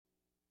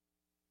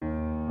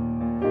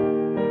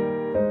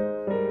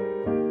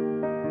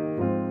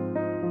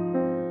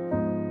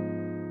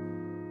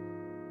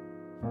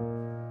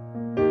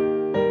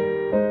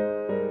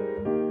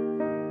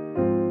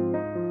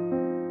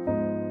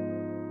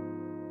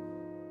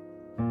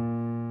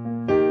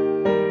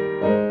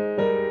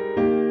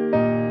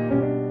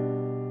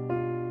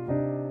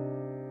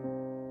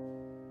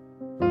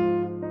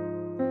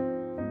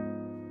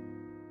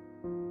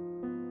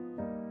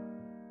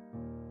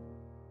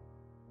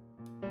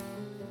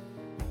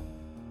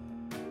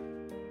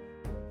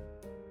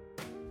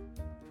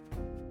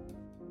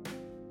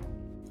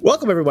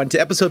Welcome, everyone, to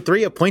episode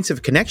 3 of Points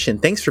of Connection.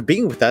 Thanks for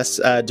being with us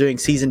during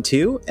season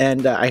 2,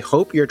 and I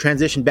hope your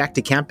transition back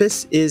to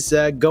campus is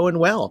going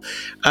well.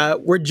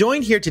 We're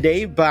joined here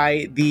today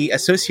by the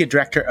Associate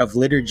Director of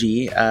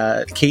Liturgy,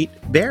 Kate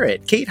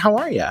Barrett. Kate, how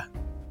are you?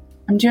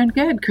 I'm doing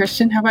good,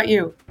 Christian. How about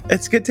you?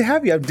 It's good to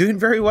have you. I'm doing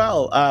very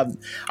well.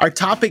 Our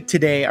topic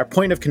today, our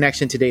point of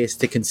connection today, is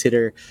to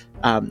consider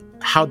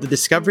how the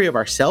discovery of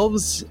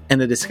ourselves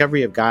and the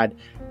discovery of God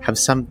have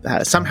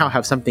somehow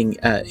have something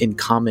in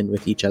common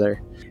with each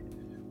other.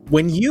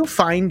 When you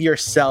find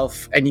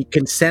yourself and you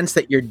can sense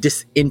that you're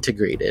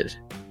disintegrated,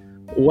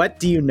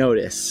 what do you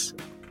notice?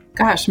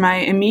 Gosh, my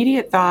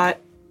immediate thought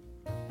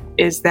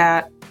is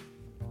that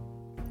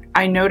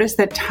I notice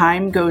that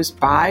time goes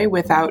by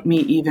without me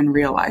even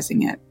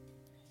realizing it.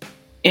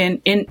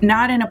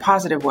 Not in a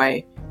positive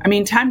way. I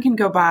mean, time can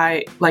go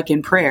by like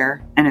in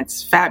prayer and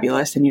it's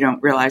fabulous and you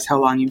don't realize how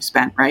long you've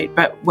spent, right?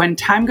 But when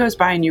time goes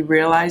by and you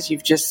realize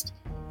you've just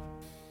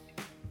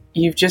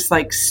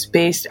like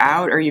spaced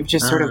out, or you've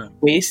just sort of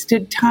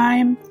wasted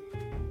time,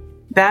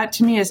 that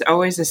to me is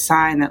always a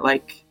sign that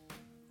like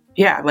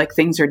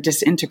things are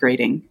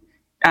disintegrating,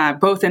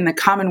 both in the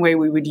common way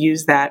we would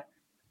use that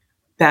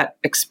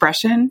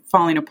expression,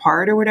 falling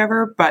apart or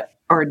whatever,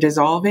 or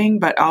dissolving,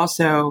 but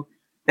also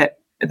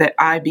that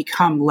I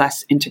become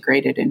less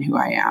integrated in who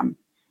I am.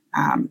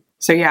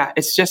 So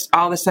it's just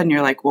all of a sudden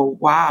you're like, well,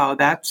 wow,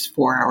 that's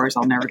 4 hours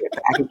I'll never get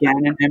back again.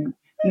 And I'm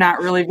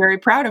not really very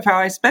proud of how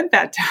I spent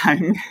that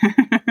time.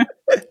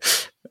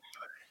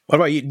 What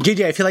about you,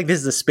 JJ? I feel like this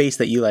is a space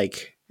that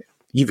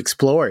you've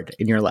explored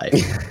in your life.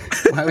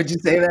 Why would you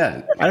say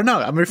that? I don't know.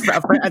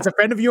 As a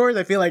friend of yours,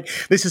 I feel like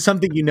this is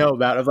something you know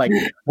about. Of like,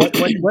 what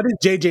is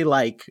JJ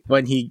like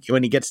when he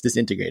gets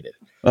disintegrated?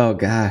 Oh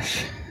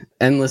gosh,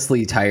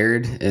 endlessly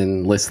tired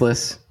and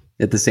listless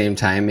at the same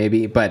time,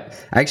 maybe. But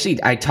actually,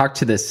 I talked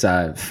to this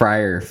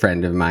friar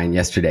friend of mine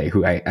yesterday,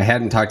 who I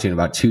hadn't talked to in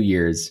about 2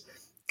 years.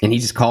 And he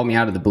just called me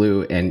out of the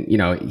blue, and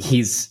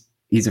he's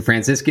a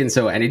Franciscan,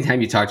 so anytime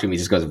you talk to him, he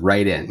just goes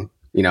right in.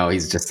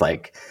 He's just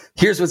like,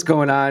 "Here's what's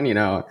going on."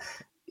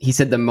 He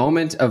said the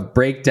moment of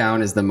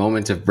breakdown is the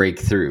moment of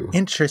breakthrough.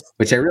 Interesting,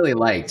 which I really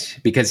liked,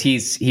 because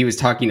he was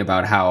talking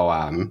about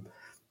how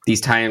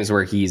these times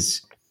where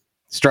he's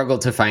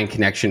struggled to find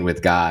connection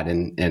with God,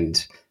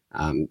 and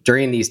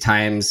during these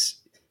times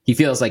he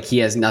feels like he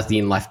has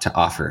nothing left to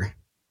offer,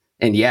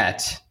 and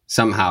yet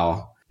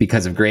somehow,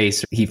 because of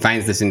grace, he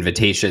finds this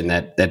invitation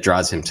that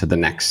draws him to the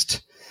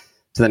next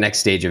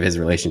stage of his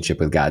relationship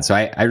with God. So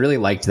I really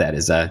liked that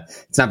it's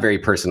not very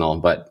personal,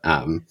 but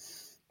I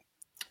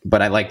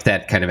liked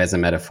that kind of as a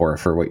metaphor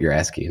for what you're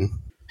asking.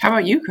 How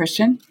about you,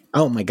 Christian?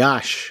 Oh my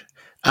gosh.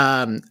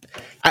 I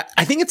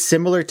think it's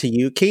similar to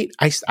you, Kate.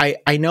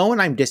 I know when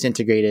I'm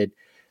disintegrated,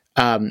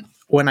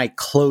 when I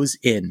close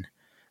in.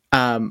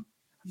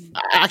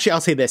 Actually,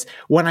 I'll say this.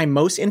 When I'm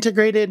most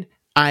integrated,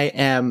 I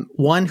am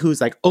one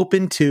who's like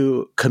open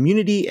to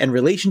community and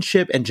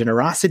relationship and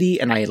generosity,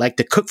 and I like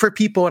to cook for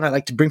people and I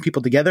like to bring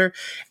people together.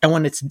 And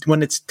when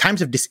it's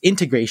times of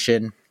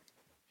disintegration,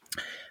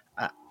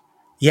 I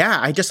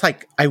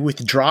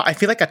withdraw. I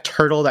feel like a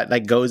turtle that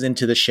like goes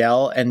into the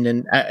shell, and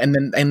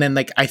then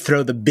like I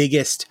throw the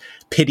biggest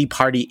pity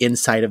party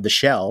inside of the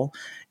shell.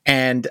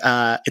 And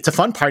it's a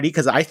fun party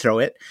because I throw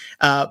it,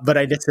 but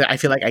I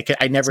feel like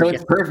I never. So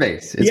it's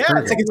perfect. It's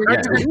perfect.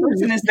 The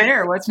person is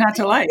there. What's not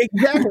to like?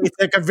 Exactly. It's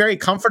like a very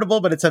comfortable,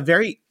 but it's a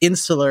very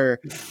insular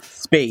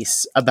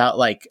space. About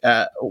like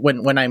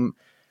when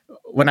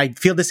I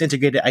feel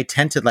disintegrated, I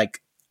tend to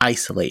like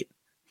isolate.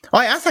 Oh,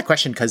 I asked that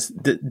question because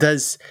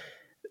does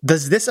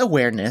this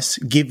awareness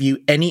give you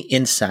any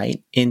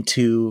insight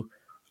into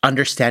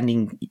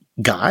understanding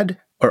God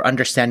or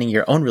understanding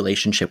your own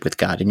relationship with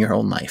God in your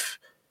own life?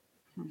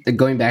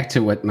 Going back to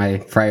what my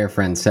friar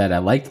friend said, I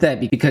liked that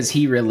because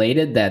he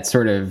related that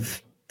sort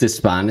of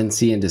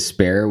despondency and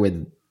despair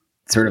with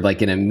sort of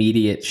like an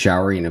immediate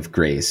showering of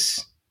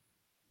grace.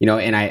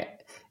 And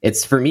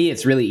for me,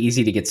 it's really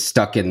easy to get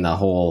stuck in the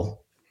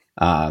whole,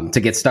 to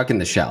get stuck in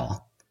the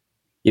shell,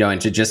 and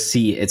to just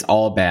see it's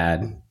all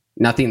bad.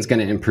 Nothing's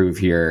going to improve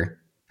here.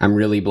 I'm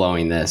really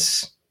blowing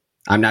this.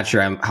 I'm not sure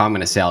how I'm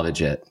going to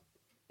salvage it.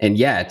 And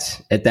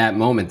yet, at that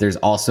moment, there's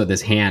also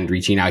this hand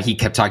reaching out. He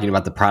kept talking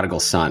about the prodigal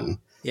son,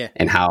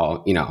 and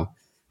how,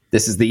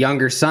 this is the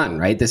younger son,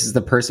 right? This is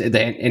the person,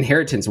 the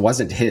inheritance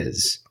wasn't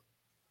his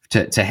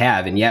to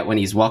have. And yet, when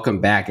he's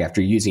welcomed back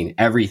after using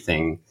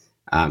everything,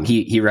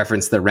 he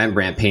referenced the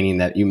Rembrandt painting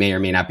that you may or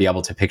may not be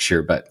able to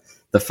picture, but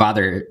the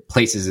father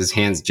places his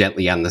hands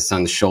gently on the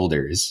son's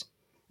shoulders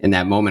in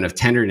that moment of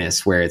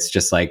tenderness where it's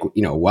just like,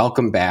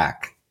 welcome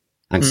back.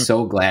 I'm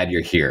so glad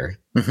you're here.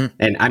 Mm-hmm.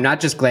 And I'm not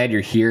just glad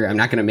you're here. I'm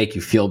not going to make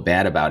you feel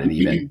bad about it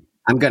even.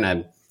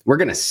 We're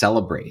going to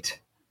celebrate.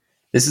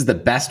 This is the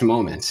best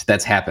moment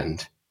that's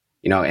happened,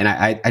 and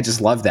I just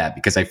love that,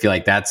 because I feel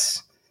like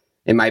that's,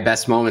 in my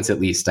best moments, at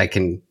least, I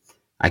can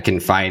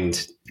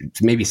find,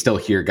 maybe still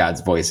hear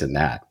God's voice in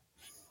that.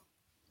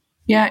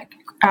 Yeah.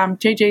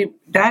 JJ,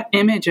 that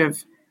image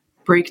of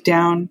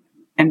breakdown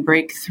and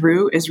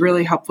breakthrough is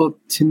really helpful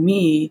to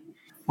me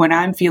when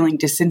I'm feeling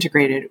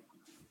disintegrated,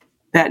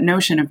 that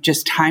notion of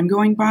just time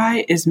going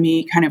by is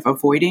me kind of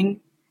avoiding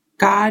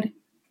God,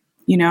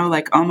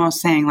 like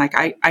almost saying like,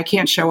 I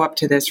can't show up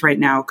to this right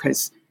now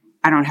because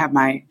I don't have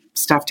my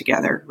stuff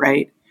together,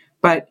 right?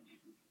 But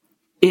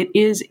it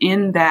is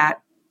in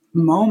that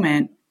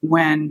moment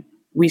when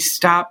we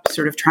stop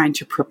sort of trying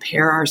to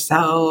prepare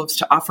ourselves,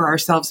 to offer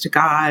ourselves to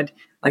God,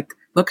 like,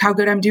 look how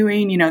good I'm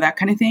doing, that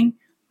kind of thing.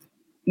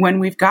 When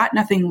we've got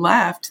nothing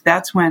left,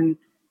 that's when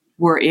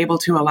we're able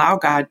to allow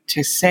God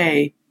to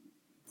say,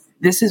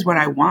 this is what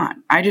I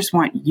want. I just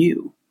want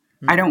you.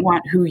 I don't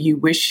want who you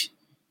wish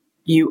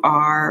you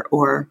are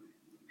or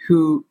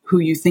who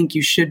you think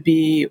you should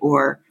be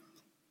or,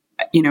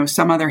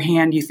 some other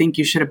hand you think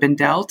you should have been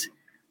dealt.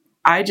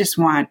 I just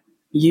want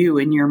you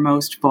in your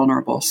most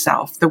vulnerable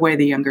self, the way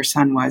the younger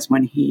son was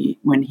when he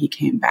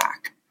came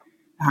back.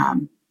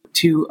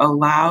 To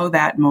allow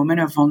that moment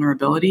of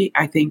vulnerability,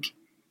 I think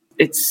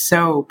it's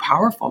so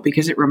powerful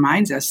because it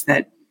reminds us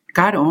that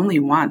God only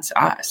wants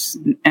us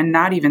and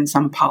not even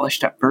some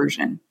polished up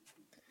version.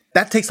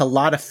 That takes a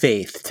lot of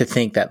faith to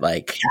think that,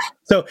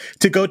 so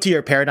to go to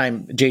your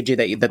paradigm,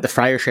 JJ, that the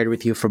friar shared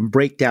with you, from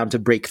breakdown to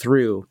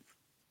breakthrough,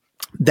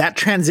 that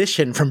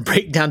transition from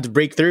breakdown to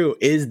breakthrough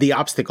is the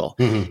obstacle.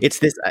 Mm-hmm. It's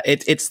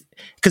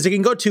because it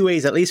can go two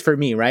ways, at least for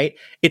me, right?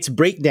 It's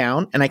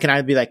breakdown, and I can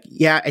either be like,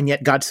 yeah, and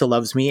yet God still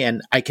loves me,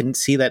 and I can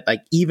see that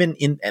even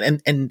in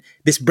and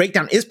this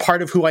breakdown is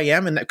part of who I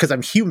am, and because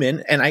I'm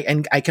human, and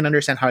I can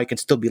understand how I can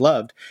still be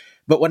loved.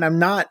 But when I'm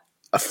not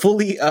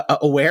fully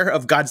aware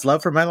of God's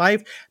love for my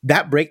life,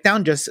 that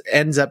breakdown just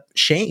ends up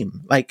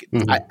shame. I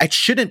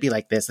shouldn't be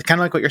like this.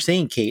 Kind of like what you're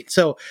saying, Kate.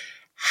 So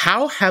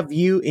how have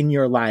you in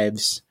your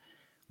lives,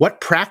 what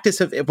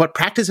practice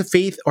of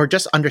faith or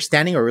just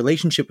understanding or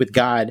relationship with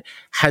God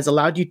has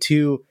allowed you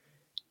to,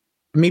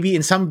 maybe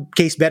in some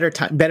case better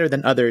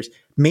than others,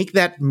 make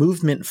that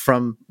movement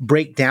from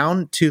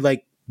breakdown to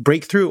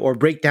breakthrough or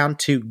breakdown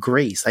to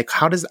grace?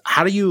 How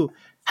do you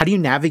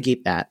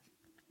navigate that?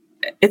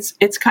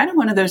 It's kind of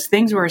one of those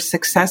things where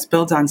success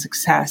builds on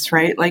success,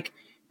 right?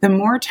 The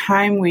more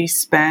time we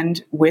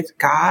spend with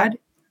God,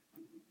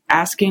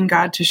 asking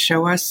God to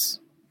show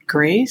us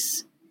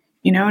grace,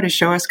 to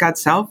show us God's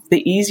self,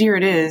 the easier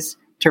it is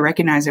to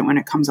recognize it when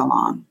it comes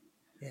along.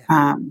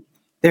 Yeah.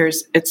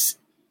 The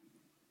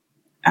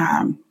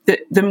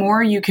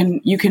more you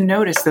can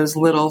notice those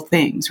little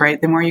things, right?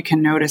 The more you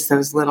can notice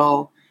those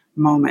little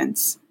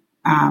moments.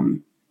 I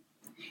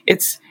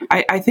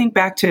think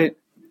back to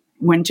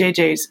when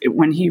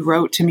when he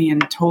wrote to me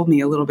and told me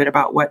a little bit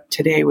about what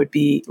today would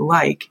be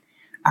like.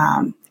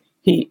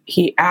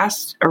 He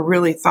asked a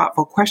really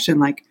thoughtful question,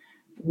 like,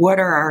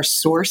 what are our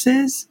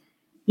sources?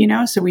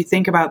 So we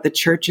think about the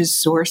church's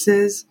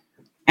sources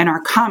and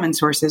our common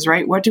sources,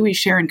 right? What do we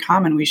share in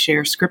common? We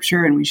share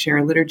scripture and we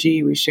share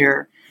liturgy. We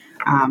share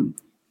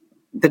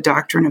the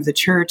doctrine of the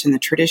church and the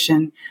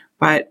tradition,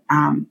 but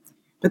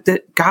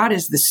God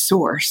is the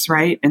source,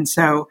 right? And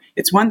so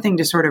it's one thing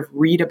to sort of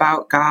read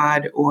about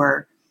God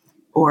or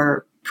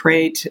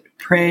pray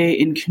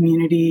in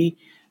community,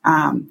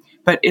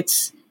 but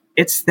it's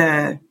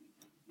the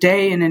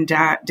day in and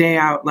day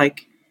out,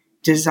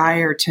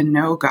 desire to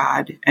know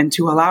God and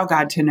to allow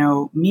God to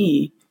know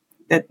me.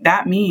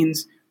 That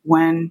means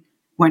when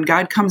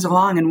God comes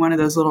along in one of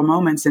those little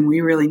moments and we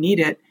really need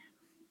it,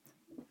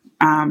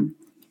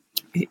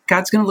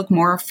 God's going to look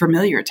more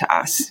familiar to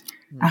us.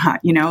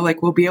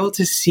 We'll be able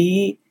to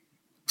see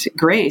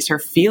grace or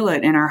feel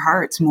it in our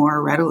hearts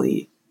more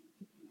readily.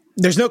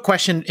 There's no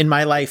question in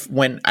my life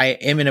when I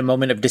am in a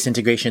moment of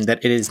disintegration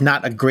that it is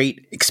not a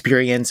great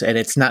experience, and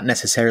it's not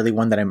necessarily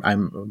one that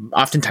I'm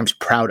oftentimes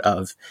proud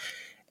of.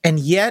 And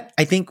yet,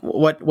 I think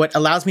what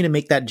allows me to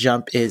make that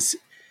jump is,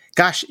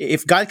 gosh,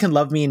 if God can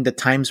love me in the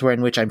times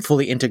in which I'm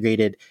fully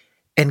integrated,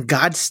 and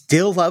God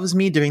still loves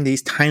me during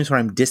these times where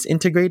I'm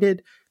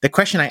disintegrated, the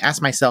question I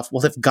ask myself,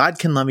 well, if God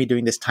can love me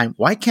during this time,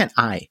 why can't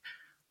I?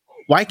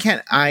 Why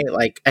can't I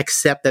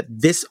accept that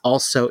this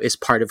also is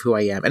part of who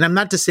I am? And I'm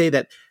not to say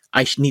that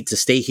I need to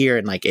stay here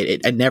and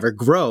and never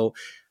grow,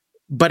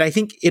 but I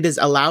think it is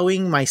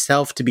allowing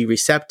myself to be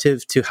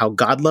receptive to how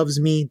God loves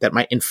me that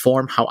might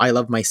inform how I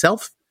love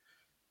myself.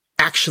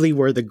 Actually,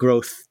 where the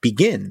growth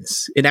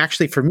begins. It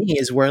actually, for me,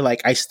 is where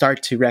I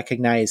start to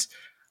recognize,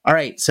 all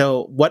right,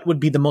 so what would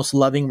be the most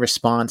loving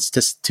response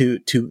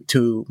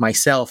to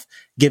myself,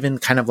 given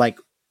kind of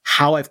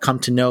how I've come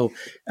to know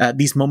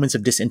these moments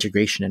of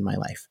disintegration in my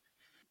life.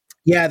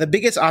 Yeah, the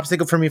biggest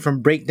obstacle for me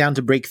from breakdown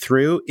to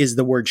breakthrough is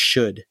the word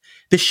should.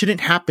 This shouldn't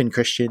happen,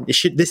 Christian.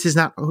 This is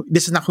not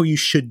who you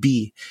should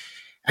be.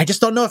 I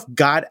just don't know if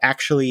God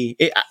actually,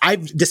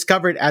 I've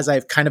discovered as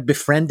I've kind of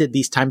befriended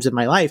these times in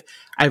my life,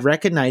 I've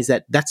recognized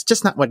that that's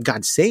just not what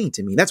God's saying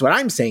to me. That's what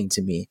I'm saying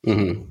to me.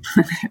 Mm-hmm.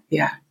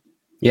 Yeah.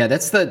 Yeah.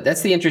 That's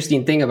the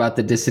interesting thing about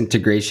the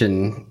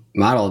disintegration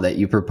model that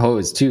you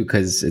propose too.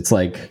 'Cause it's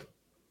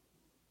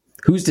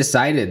who's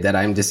decided that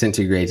I'm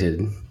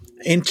disintegrated?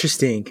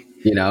 Interesting.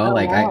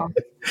 Wow.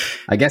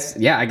 I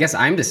guess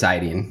I'm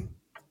deciding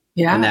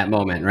in that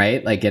moment,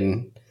 right?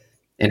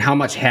 And how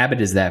much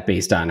habit is that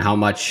based on? How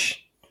much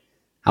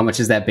How much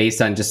is that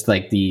based on just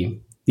like the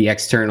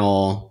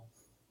external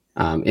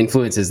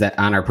influences that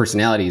on our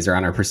personalities or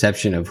on our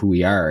perception of who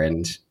we are?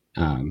 And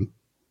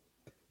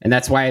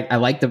that's why I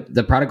like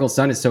the prodigal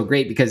son is so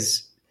great,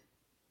 because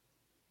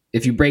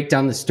if you break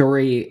down the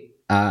story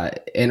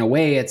in a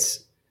way,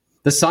 it's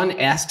the son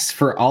asks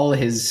for all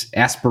his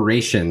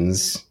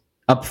aspirations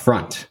up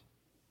front,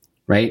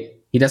 right?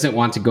 He doesn't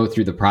want to go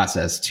through the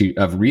process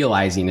of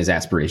realizing his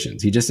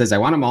aspirations. He just says, I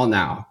want them all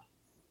now.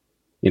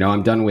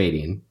 I'm done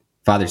waiting.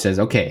 Father says,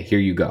 okay, here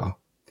you go.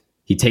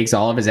 He takes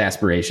all of his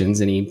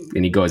aspirations and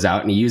he goes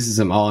out and he uses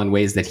them all in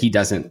ways that he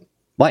doesn't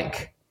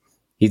like.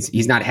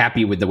 He's not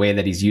happy with the way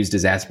that he's used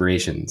his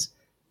aspirations.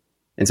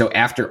 And so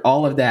after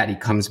all of that, he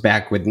comes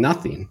back with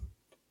nothing.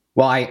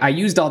 Well, I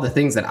used all the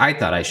things that I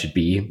thought I should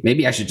be.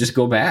 Maybe I should just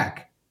go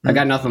back. I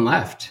got nothing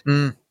left.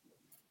 Do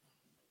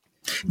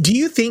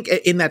you think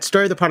in that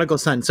story of the prodigal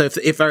son, so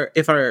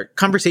if our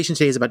conversation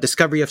today is about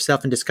discovery of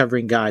self and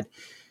discovering God,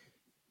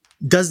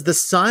 does the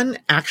son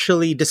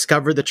actually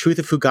discover the truth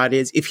of who God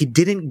is if he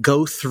didn't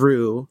go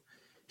through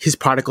his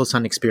prodigal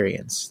son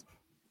experience?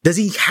 Does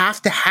he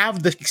have to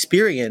have the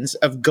experience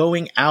of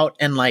going out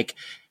and like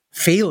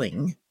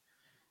failing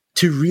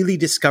to really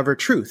discover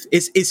truth?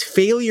 Is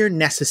failure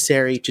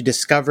necessary to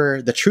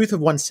discover the truth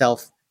of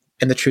oneself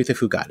and the truth of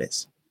who God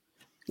is?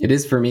 It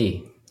is for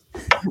me.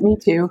 Me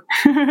too.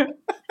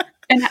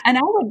 And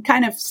I would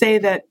kind of say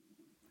that,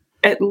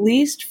 at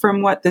least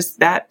from what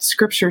that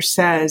scripture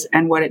says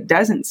and what it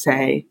doesn't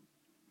say,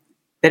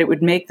 that it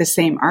would make the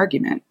same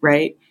argument,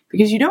 right?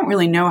 Because you don't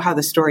really know how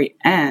the story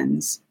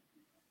ends,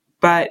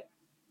 but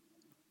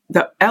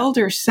the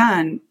elder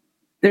son,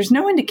 there's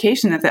no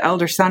indication that the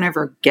elder son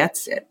ever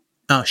gets it.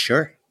 Oh,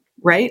 sure.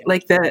 Right?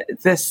 Like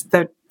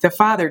the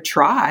father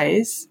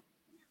tries,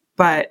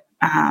 but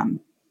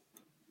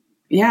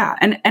yeah.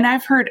 And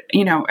I've heard,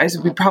 as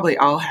we probably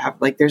all have,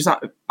 like there's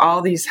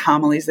all these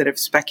homilies that have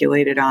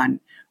speculated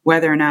on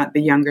whether or not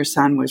the younger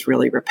son was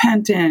really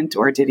repentant,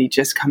 or did he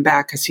just come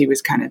back because he was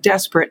kind of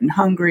desperate and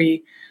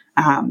hungry.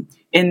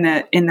 In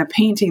the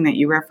painting that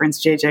you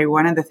referenced, JJ,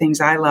 one of the things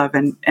I love,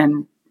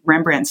 and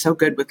Rembrandt's so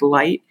good with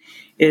light,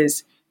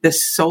 is the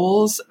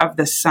soles of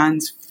the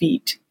son's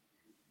feet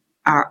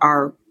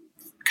are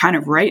kind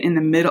of right in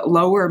the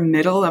lower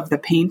middle of the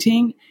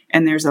painting,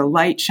 and there's a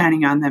light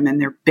shining on them,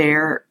 and they're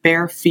bare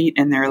feet,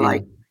 and they're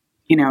like,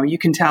 you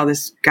can tell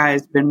this guy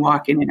has been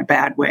walking in a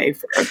bad way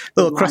for a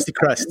little crusty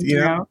crust,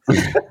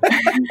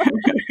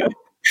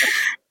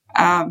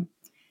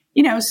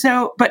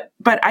 So,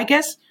 but I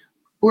guess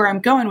where I'm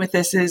going with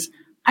this is,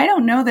 I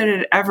don't know that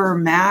it ever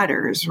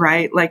matters,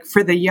 right? Like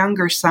for the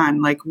younger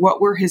son, like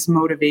what were his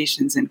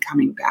motivations in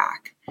coming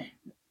back?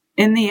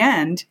 In the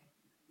end,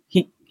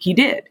 he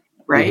did,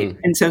 right? Mm-hmm.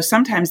 And so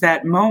sometimes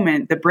that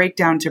moment, the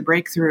breakdown to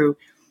breakthrough,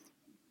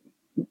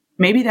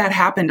 maybe that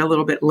happened a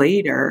little bit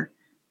later,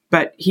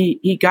 but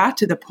he got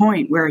to the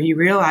point where he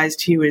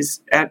realized he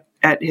was at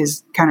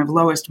his kind of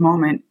lowest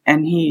moment,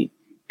 and he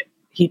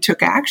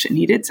took action.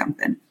 He did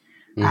something.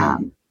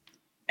 Mm-hmm.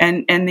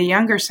 And the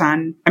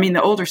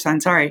older son,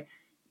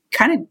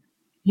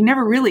 he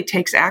never really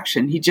takes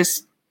action. He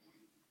just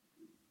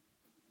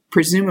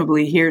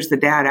presumably hears the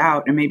dad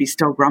out and maybe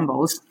still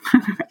grumbles.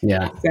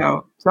 Yeah.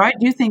 So I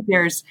do think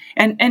there's,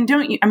 and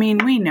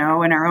we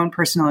know in our own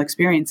personal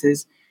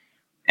experiences,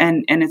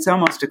 and it's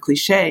almost a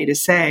cliche to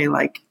say,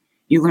 like,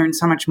 you learn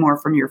so much more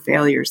from your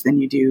failures than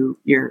you do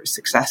your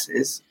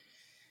successes.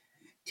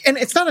 And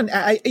it's not and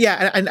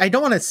I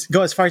don't want to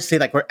go as far as to say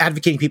like we're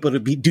advocating people to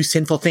do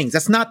sinful things.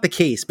 That's not the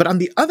case. But on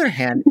the other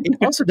hand, it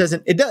also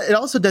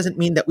doesn't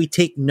mean that we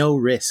take no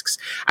risks.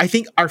 I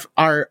think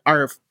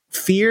our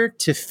fear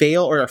to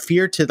fail, or our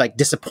fear to like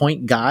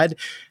disappoint God,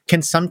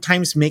 can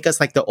sometimes make us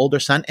like the older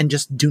son and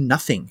just do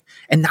nothing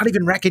and not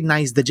even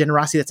recognize the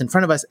generosity that's in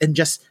front of us and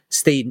just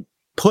stay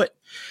put.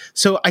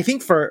 So I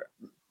think for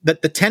the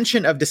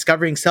tension of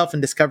discovering self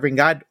and discovering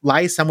God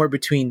lies somewhere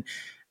between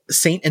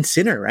saint and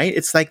sinner, right?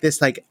 It's like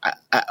this, like,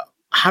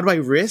 how do I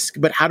risk,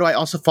 but how do I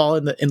also fall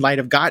in light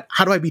of God?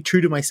 How do I be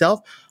true to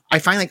myself? I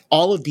find like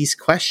all of these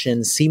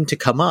questions seem to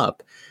come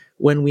up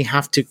when we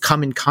have to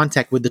come in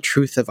contact with the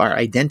truth of our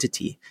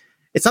identity.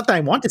 It's not that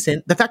I want to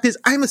sin. The fact is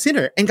I'm a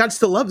sinner and God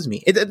still loves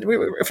me.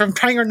 If I'm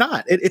trying or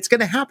not, it's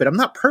going to happen. I'm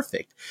not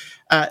perfect.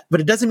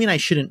 But it doesn't mean I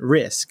shouldn't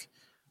risk.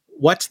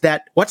 What's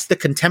the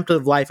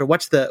contemplative life, or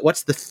what's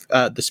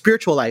the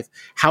spiritual life?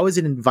 How is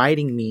it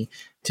inviting me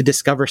to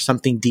discover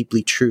something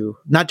deeply true,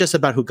 not just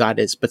about who God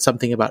is, but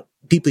something about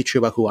deeply true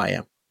about who I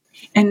am,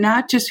 and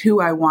not just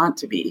who I want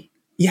to be.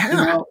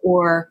 Yeah,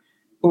 or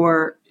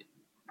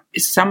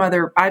some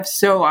other. I've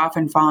so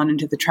often fallen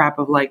into the trap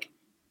of like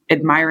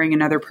admiring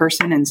another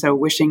person, and so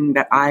wishing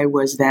that I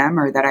was them,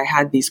 or that I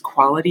had these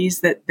qualities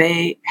that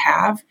they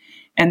have,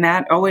 and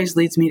that always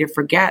leads me to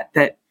forget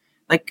that,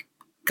 like,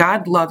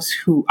 God loves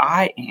who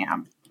I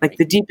am, like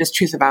the deepest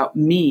truth about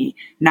me,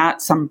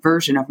 not some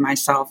version of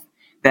myself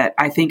that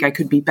I think I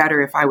could be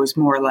better if I was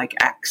more like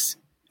X.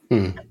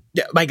 Yeah,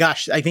 my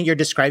gosh, I think you're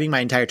describing my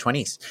entire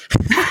 20s.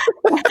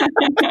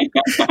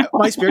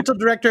 My spiritual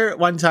director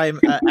one time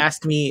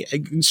asked me,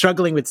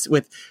 struggling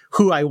with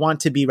who I want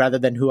to be rather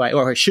than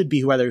or should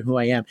be rather than who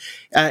I am.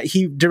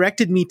 He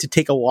directed me to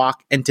take a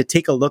walk and to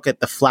take a look at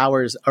the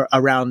flowers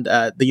around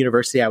the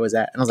university I was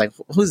at. And I was like,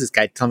 who's this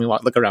guy telling me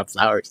what look around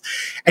flowers?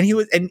 And he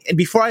was, and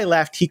before I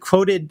left, he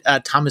quoted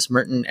Thomas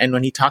Merton. And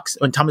when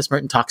Thomas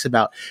Merton talks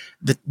about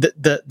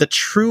the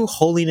true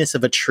holiness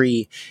of a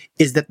tree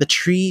is that the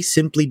tree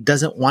simply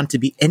doesn't want to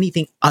be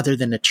anything other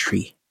than a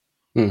tree.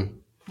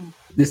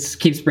 This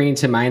keeps bringing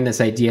to mind this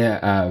idea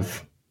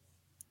of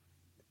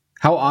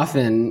how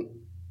often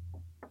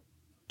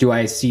do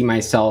I see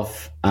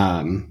myself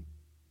in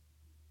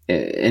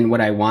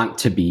what I want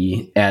to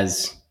be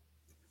as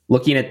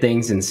looking at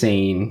things and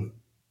saying,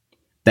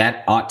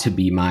 that ought to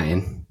be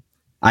mine.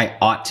 I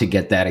ought to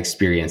get that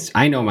experience.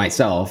 I know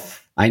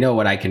myself. I know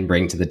what I can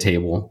bring to the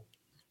table.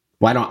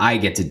 Why don't I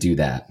get to do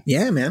that?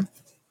 Yeah, man.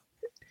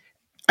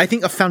 I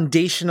think a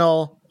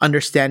foundational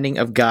understanding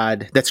of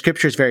God that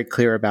Scripture is very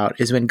clear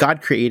about is when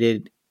God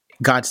created,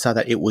 God saw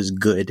that it was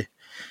good.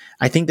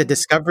 I think the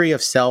discovery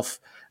of self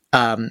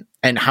and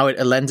how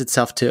it lends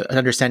itself to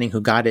understanding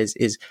who God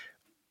is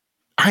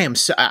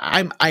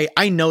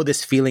I know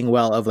this feeling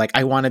well of like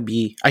I want to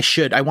be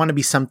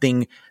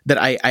something that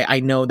I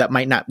know that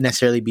might not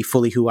necessarily be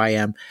fully who I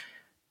am.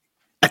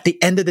 At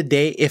the end of the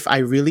day, if I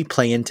really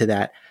play into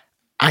that,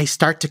 I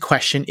start to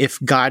question if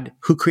God,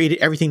 who created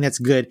everything that's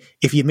good,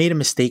 if you made a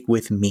mistake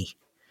with me.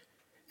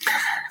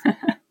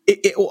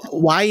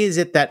 Why is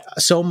it that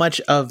so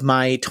much of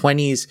my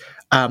 20s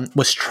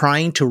was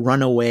trying to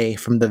run away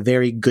from the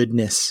very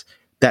goodness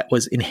that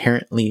was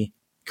inherently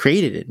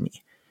created in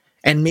me?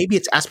 And maybe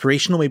it's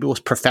aspirational, maybe it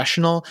was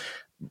professional,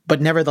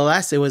 but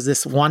nevertheless, it was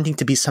this wanting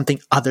to be something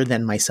other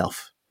than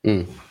myself.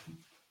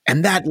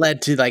 And that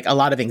led to like a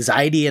lot of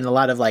anxiety and a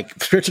lot of like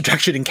spiritual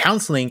direction and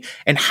counseling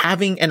and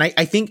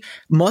I think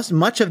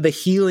much of the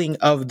healing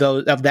of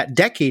that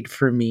decade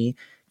for me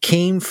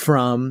came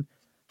from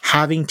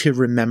having to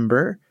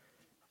remember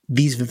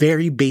these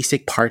very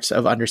basic parts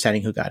of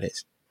understanding who God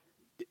is.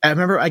 I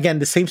remember, again,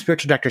 the same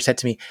spiritual director said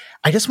to me,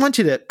 I just want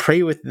you to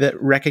pray with the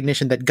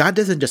recognition that God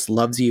doesn't just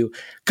loves you,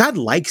 God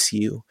likes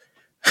you.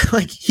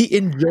 Like he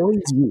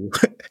enjoys you.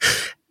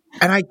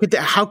 And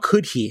how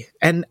could he?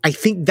 And I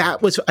think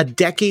that was a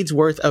decade's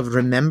worth of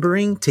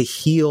remembering to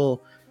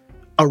heal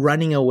a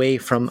running away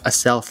from a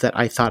self that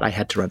I thought I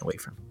had to run away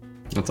from.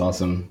 That's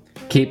awesome.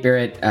 Kate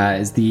Barrett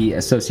is the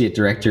Associate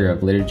Director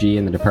of Liturgy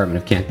in the Department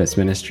of Campus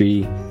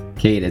Ministry.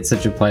 Kate, it's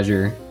such a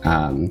pleasure.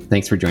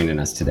 Thanks for joining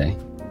us today.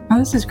 Oh,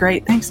 this is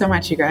great. Thanks so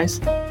much, you guys.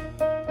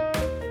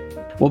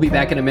 We'll be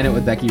back in a minute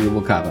with Becky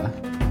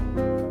Rubalcaba.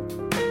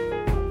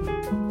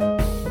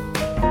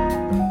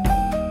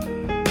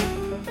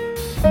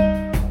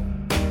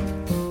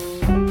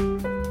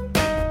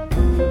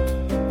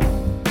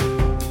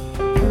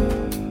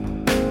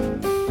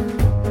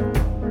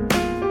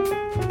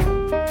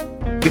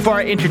 Before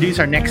I introduce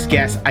our next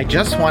guest, I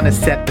just want to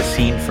set the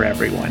scene for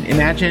everyone.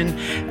 Imagine,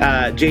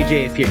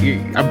 JJ,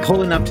 if I'm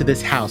pulling up to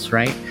this house,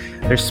 right?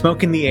 There's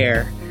smoke in the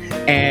air,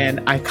 and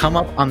I come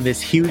up on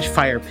this huge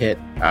fire pit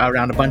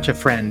around a bunch of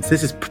friends.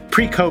 This is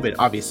pre-COVID,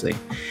 obviously.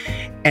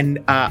 And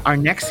our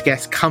next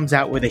guest comes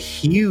out with a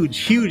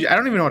huge, I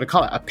don't even know what to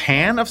call it, a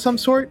pan of some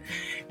sort.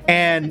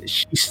 And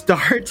she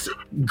starts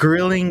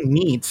grilling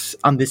meats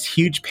on this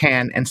huge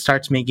pan and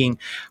starts making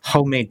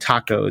homemade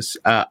tacos.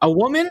 A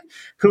woman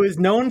who is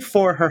known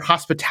for her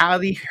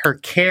hospitality, her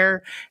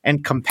care,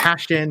 and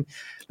compassion.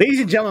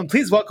 Ladies and gentlemen,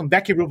 please welcome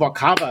Becky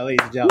Rubalcaba,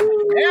 ladies and gentlemen.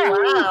 Ooh, yeah.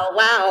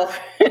 Wow.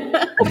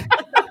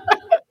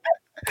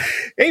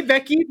 Hey,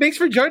 Becky, thanks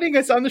for joining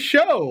us on the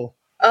show.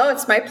 Oh,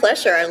 it's my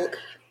pleasure.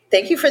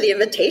 Thank you for the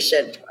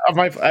invitation.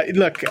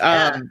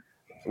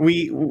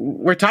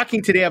 We're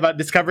talking today about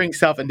discovering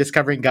self and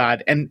discovering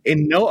God, and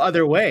in no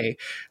other way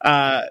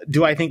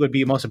do I think would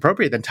be most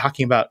appropriate than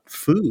talking about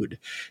food.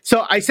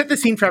 So I set the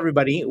scene for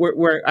everybody.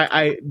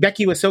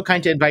 Becky was so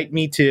kind to invite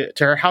me to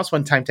her house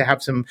one time to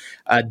have some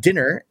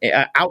dinner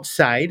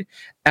outside,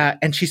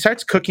 and she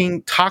starts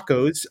cooking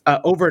tacos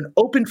over an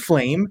open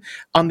flame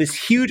on this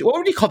huge. What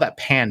would you call that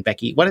pan,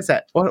 Becky? What is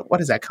that? What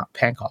is that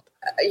pan called?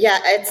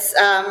 It's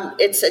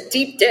a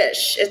deep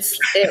dish. It's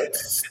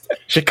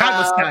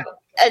Chicago style.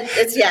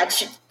 It's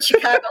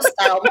Chicago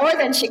style, more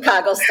than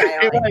Chicago style.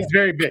 It was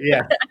very big,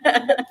 yeah.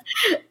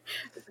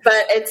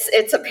 But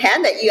it's a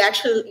pan that you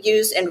actually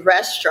use in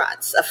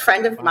restaurants. A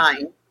friend of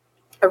mine,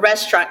 a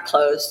restaurant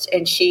closed,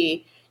 and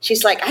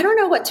she's like, I don't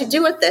know what to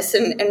do with this.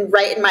 And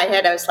right in my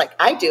head, I was like,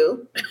 I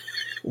do.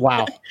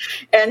 Wow.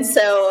 And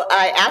so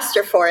I asked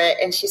her for it,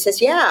 and she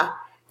says, yeah.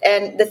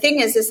 And the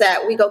thing is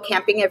that we go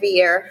camping every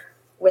year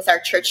with our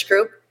church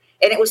group,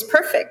 and it was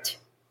perfect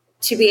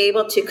to be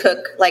able to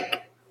cook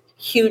like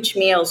huge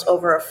meals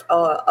over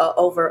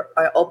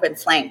an open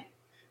flame.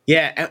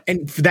 Yeah,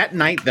 and that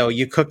night though,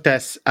 you cooked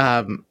us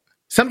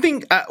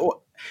something. I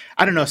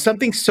don't know,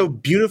 something so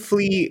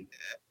beautifully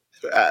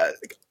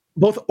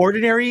both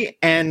ordinary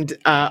and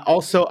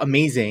also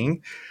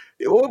amazing.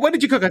 What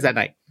did you cook us that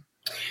night?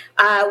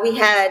 We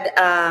had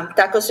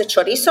tacos de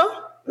chorizo,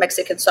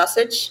 Mexican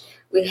sausage,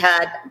 We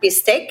had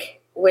bistec,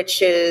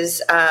 which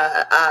is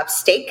a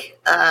steak,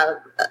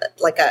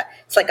 it's like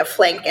a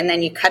flank, and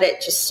then you cut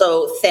it just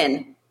so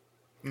thin.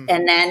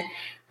 And then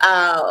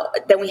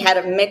we had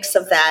a mix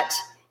of that.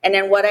 And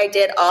then what I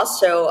did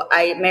also,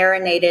 I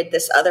marinated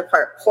this other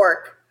part,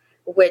 pork,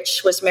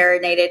 which was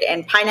marinated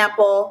in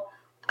pineapple.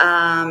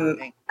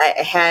 I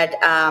had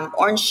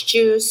orange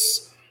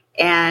juice,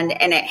 and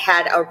it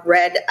had a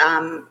red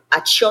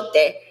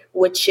achiote,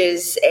 which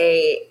is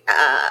a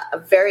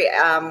very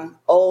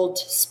old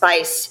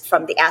spice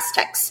from the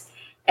Aztecs.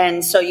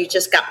 And so you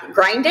just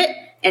grind it,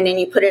 and then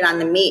you put it on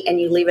the meat,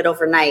 and you leave it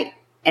overnight,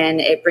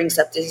 and it brings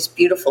up these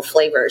beautiful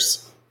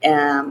flavors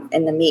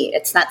in the meat.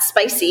 It's not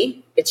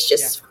spicy; it's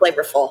just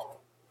flavorful.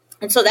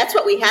 And so that's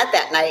what we had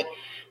that night.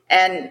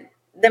 And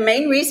the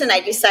main reason I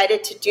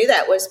decided to do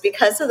that was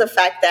because of the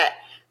fact that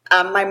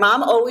my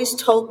mom always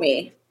told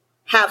me,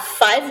 have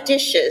 5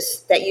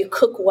 dishes that you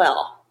cook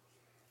well.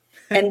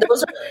 And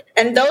those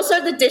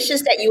are the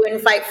dishes that you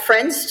invite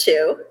friends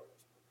to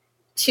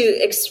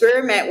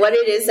experiment what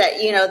it is that,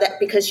 that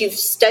because you've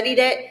studied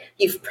it,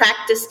 you've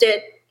practiced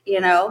it,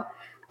 and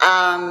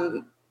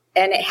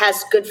it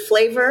has good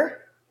flavor,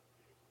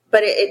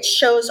 but it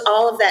shows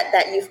all of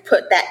that you've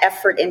put that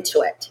effort into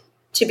it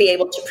to be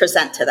able to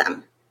present to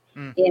them,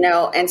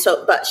 and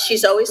so, but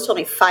she's always told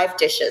me 5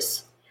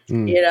 dishes,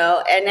 and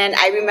then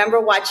I remember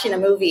watching a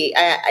movie.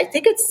 I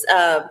think it's,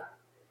 I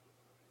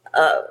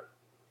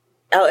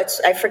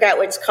forgot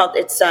what it's called.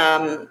 It's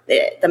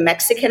the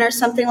Mexican or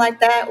something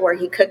like that, where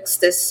he cooks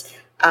this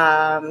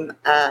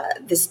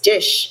this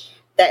dish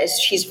that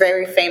she's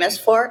very famous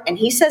for, and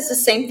he says the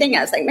same thing.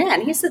 I was like, man,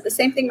 he said the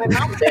same thing my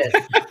mom did.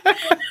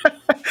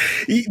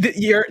 These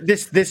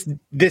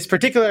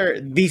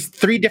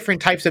 3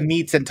 different types of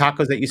meats and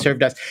tacos that you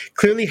served us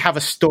clearly have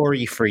a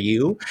story for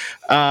you.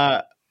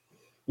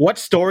 What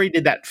story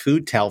did that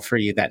food tell for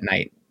you that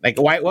night? Like,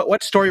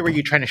 what story were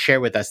you trying to share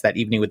with us that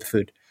evening with the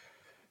food?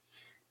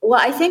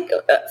 Well, I think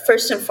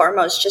first and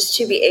foremost, just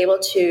to be able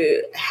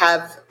to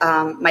have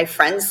my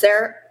friends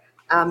there,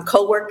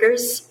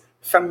 coworkers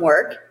from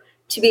work,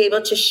 to be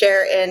able to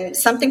share in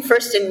something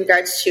first in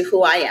regards to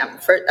who I am,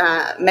 for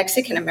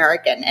Mexican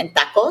American, and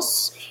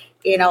tacos,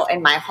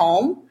 in my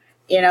home,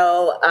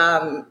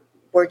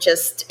 we're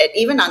just,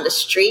 even on the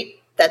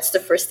street, that's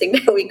the first thing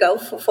that we go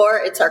for.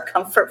 It's our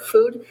comfort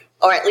food,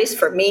 or at least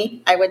for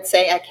me, I would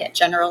say. I can't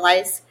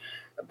generalize,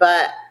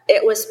 but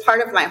it was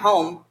part of my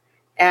home.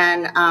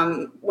 And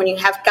when you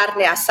have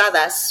carne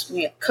asadas,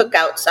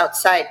 cookouts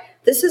outside,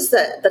 this is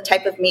the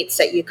type of meats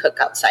that you cook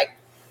outside,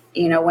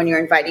 when you're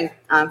inviting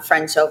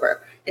friends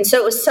over. And so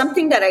it was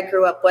something that I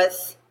grew up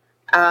with.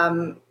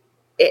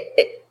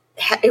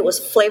 It was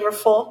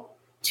flavorful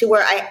to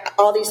where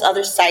all these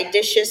other side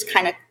dishes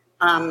kind of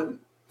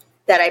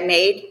that I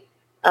made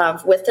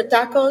with the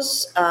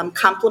tacos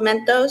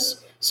complement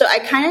those. So I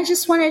kind of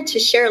just wanted to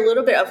share a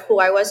little bit of who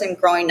I was in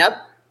growing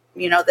up,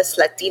 this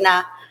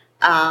Latina,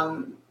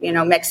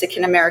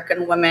 Mexican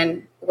American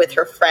woman with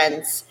her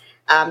friends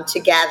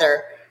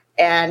together,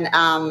 and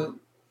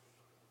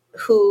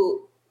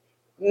who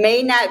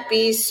may not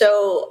be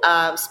so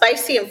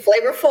spicy and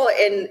flavorful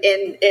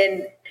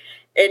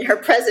in her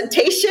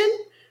presentation,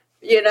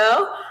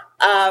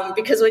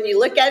 because when you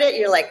look at it,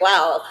 you're like,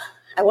 wow,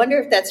 I wonder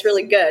if that's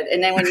really good.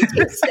 And then when you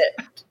taste it,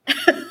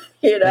 then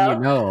you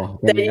know.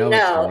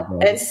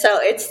 And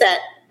so it's that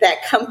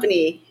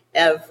company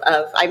of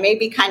I may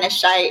be kind of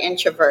shy,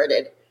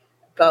 introverted,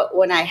 but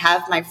when I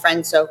have my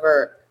friends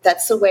over,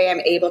 that's the way I'm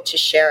able to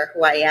share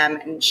who I am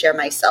and share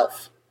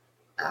myself.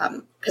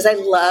 Because I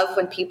love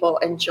when people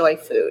enjoy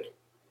food,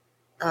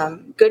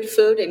 good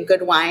food and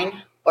good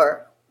wine,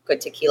 or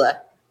good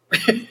tequila.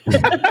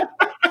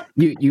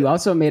 You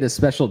also made a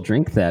special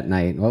drink that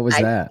night. What was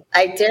that?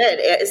 I did.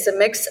 It's a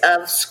mix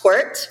of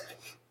squirt,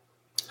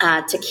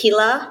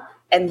 tequila,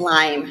 and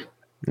lime.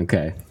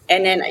 Okay.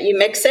 And then you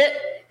mix it,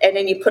 and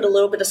then you put a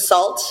little bit of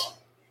salt,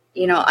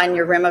 on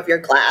your rim of your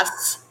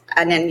glass,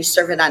 and then you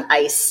serve it on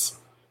ice.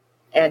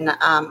 And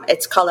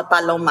it's called a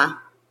paloma.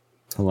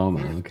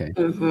 Paloma, okay.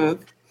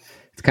 Mm-hmm.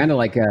 It's kind of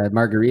like a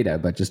margarita,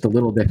 but just a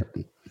little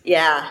different.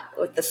 Yeah,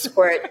 with the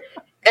squirt.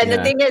 And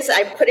the thing is,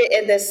 I put it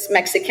in this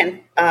Mexican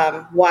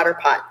water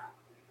pot,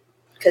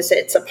 because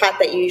it's a pot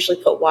that you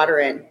usually put water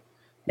in.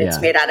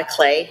 It's made out of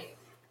clay,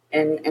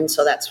 and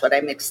so that's what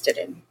I mixed it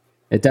in.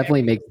 It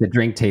definitely makes the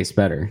drink taste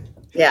better.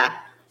 Yeah.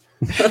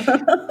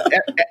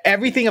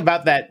 Everything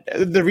about that,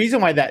 the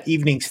reason why that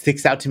evening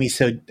sticks out to me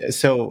so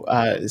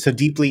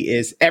deeply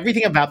is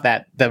everything about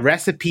that, the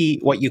recipe,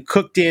 what you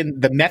cooked in,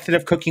 the method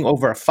of cooking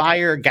over a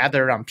fire,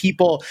 gathered around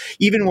people,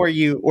 even where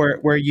you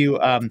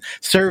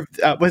served,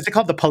 what is it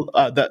called?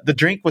 The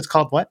drink was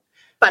called what?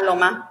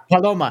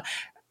 Paloma.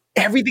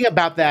 Everything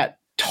about that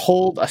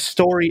told a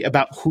story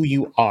about who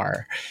you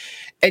are.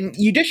 And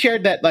you just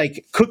shared that,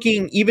 like,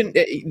 cooking, even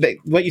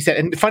what you said,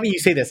 and funny you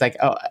say this, like,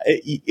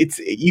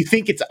 you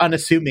think it's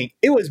unassuming.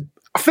 It was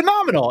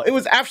phenomenal. It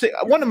was actually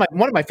one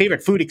of my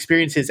favorite food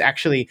experiences,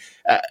 actually,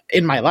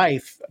 in my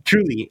life.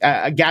 Truly,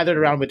 gathered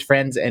around with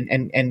friends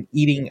and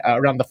eating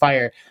around the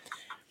fire.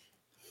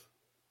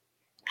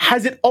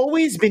 has it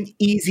always been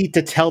easy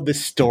to tell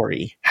this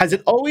story? Has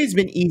it always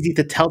been easy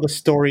to tell the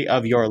story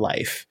of your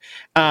life?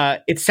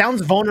 It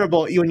sounds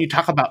vulnerable when you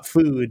talk about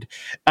food.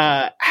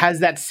 Has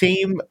that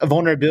same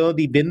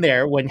vulnerability been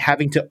there when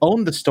having to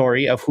own the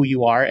story of who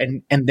you are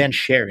and then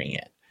sharing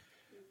it?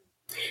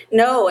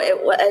 No,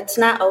 it's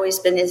not always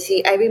been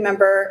easy. I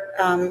remember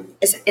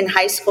in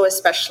high school,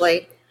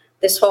 especially,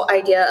 this whole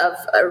idea of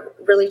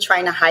really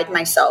trying to hide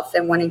myself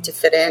and wanting to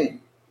fit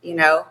in, you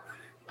know.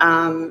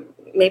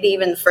 Maybe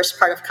even the first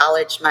part of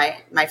college,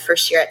 my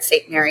first year at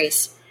St.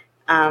 Mary's,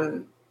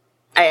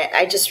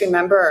 I just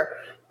remember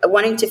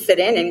wanting to fit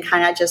in and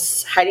kind of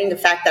just hiding the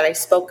fact that I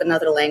spoke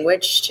another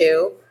language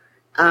too.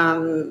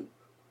 And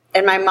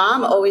my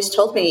mom always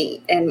told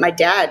me, and my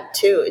dad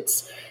too,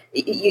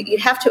 you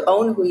have to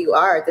own who you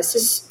are.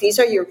 These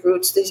are your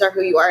roots. These are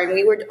who you are. And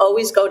we would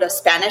always go to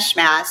Spanish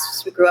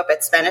Mass. We grew up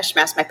at Spanish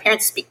Mass. My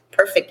parents speak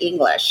perfect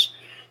English,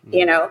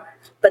 you know,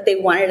 but they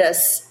wanted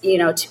us, you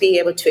know, to be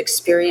able to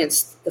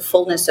experience the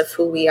fullness of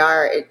who we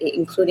are,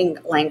 including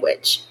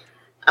language.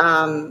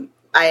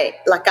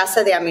 La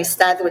Casa de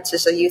Amistad, which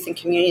is a youth and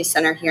community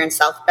center here in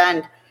South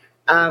Bend,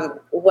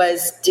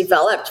 was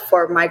developed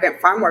for migrant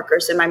farm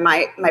workers. And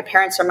my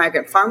parents are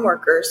migrant farm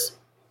workers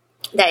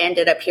that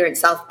ended up here in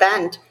South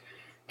Bend.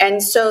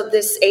 And so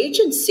this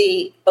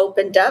agency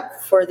opened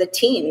up for the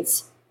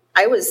teens.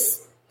 I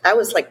was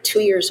like 2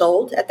 years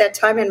old at that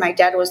time, and my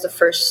dad was the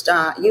first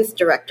youth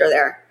director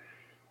there.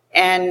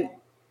 And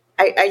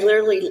I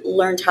literally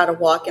learned how to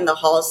walk in the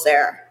halls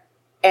there,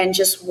 and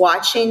just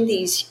watching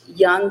these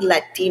young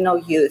Latino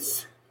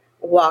youth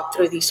walk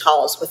through these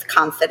halls with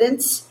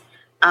confidence.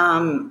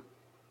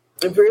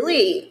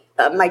 Really,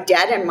 my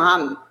dad and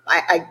mom,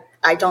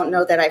 I don't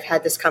know that I've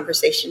had this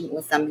conversation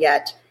with them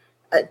yet.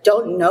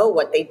 Don't know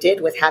what they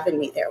did with having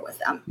me there with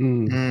them.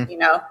 Mm-hmm. You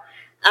know,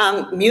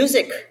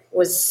 music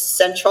was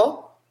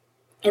central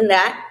in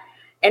that.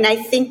 And I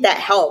think that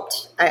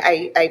helped.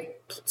 I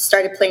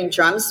started playing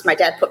drums. My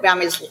dad put me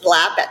on his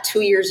lap at 2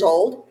 years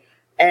old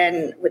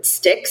and with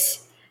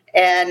sticks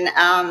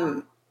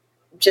and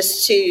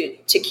just to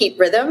keep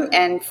rhythm.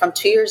 And from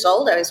 2 years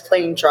old, I was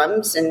playing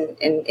drums and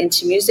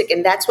into music.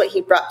 And that's what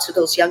he brought to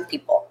those young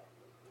people.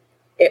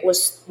 It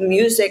was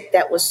music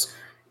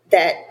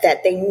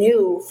that they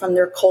knew from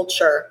their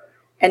culture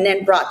and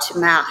then brought to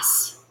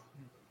Mass.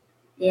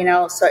 You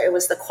know, so it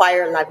was the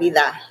choir La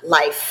Vida,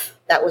 Life.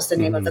 That was the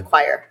name of the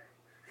choir.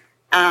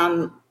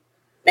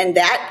 And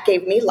that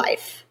gave me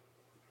life.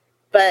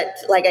 But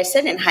like I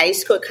said, in high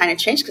school, it kind of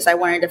changed because I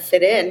wanted to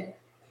fit in.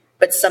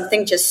 But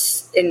something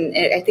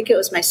I think it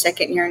was my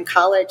second year in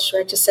college,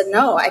 where I just said,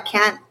 no, I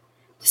can't.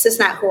 This is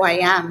not who I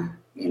am,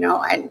 you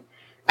know. And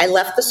I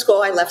left the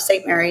school. I left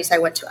St. Mary's. I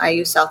went to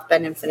IU South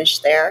Bend and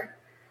finished there.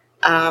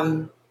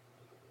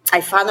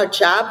 I found a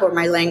job where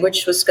my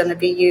language was going to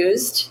be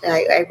used.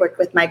 I worked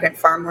with migrant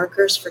farm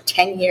workers for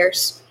 10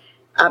 years,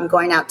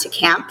 going out to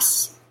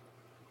camps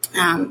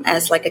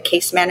as like a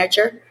case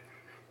manager,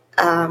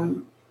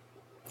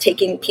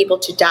 taking people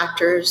to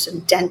doctors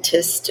and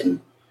dentists and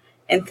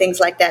things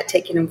like that,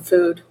 taking them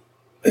food,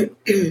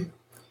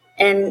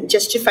 and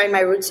just to find my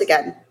roots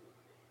again.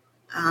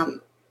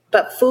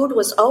 But food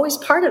was always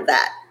part of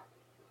that,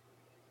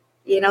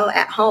 you know,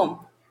 at home.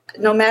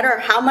 No matter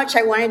how much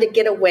I wanted to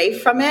get away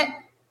from it,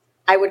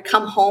 I would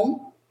come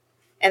home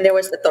and there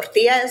was the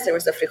tortillas, there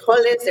was the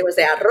frijoles, there was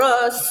the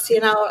arroz, you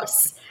know,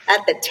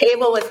 at the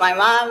table with my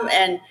mom.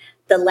 And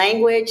the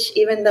language,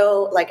 even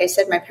though, like I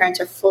said, my parents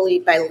are fully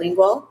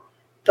bilingual,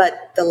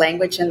 but the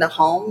language in the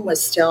home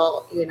was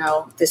still, you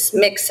know, this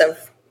mix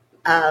of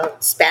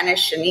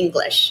Spanish and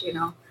English, you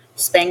know,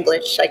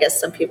 Spanglish, I guess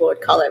some people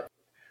would call it.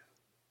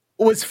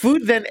 Was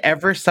food then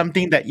ever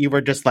something that you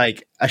were just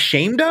like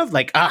ashamed of?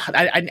 Like,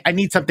 I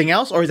need something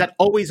else? Or is that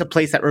always a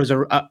place that was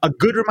a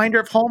good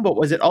reminder of home? But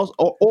was it also,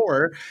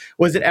 or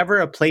was it ever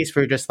a place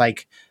where you're just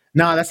like,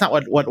 no, that's not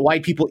what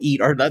white people eat,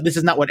 or this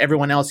is not what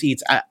everyone else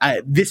eats.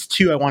 This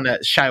too, I want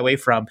to shy away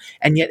from.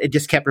 And yet it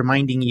just kept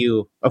reminding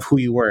you of who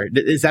you were.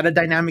 Is that a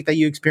dynamic that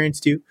you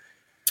experienced too?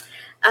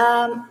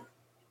 I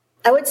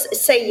would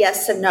say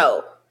yes and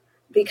no,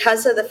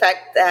 because of the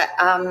fact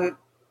that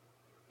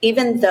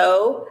even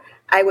though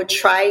I would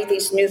try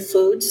these new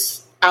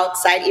foods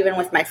outside, even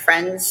with my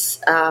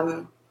friends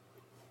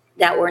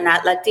that were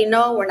not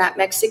Latino, were not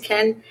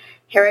Mexican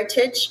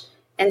heritage.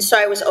 And so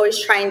I was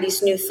always trying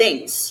these new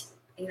things,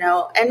 you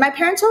know. And my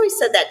parents always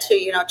said that too,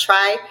 you know,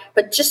 try,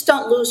 but just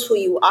don't lose who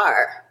you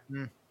are,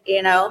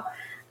 you know.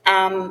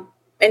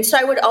 And so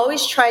I would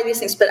always try these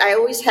things, but I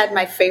always had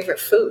my favorite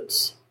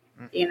foods,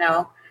 you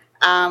know.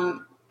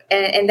 And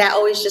that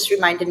always just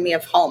reminded me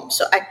of home.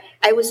 So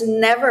I was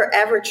never,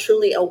 ever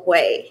truly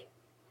away.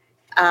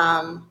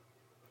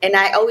 And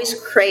I always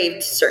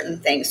craved certain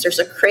things. There's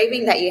a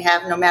craving that you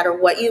have no matter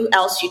what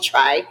else you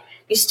try.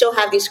 You still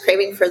have these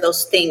craving for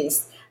those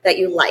things that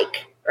you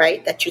like,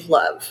 right? That you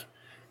love.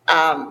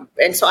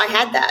 And so I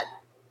had that.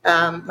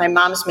 My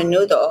mom's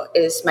menudo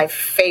is my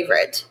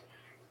favorite.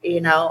 You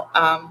know,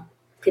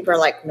 people are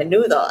like,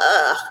 menudo,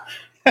 ugh.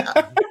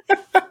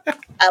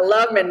 I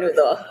love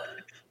menudo.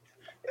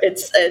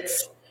 It's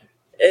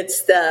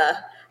It's the,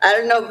 I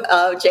don't know,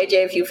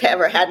 JJ, if you've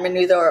ever had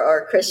menudo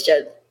or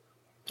Christian.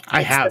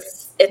 I have.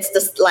 It's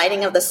the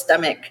lining of the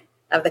stomach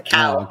of the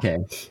cow. Oh, okay.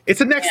 It's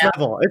the next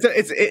level.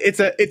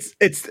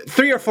 It's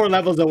 3 or 4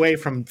 levels away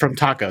from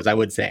tacos, I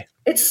would say.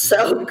 It's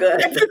so good.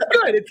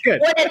 It's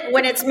good.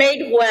 When it's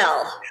made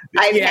well,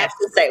 I have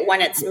to say,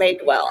 when it's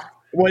made well.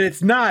 When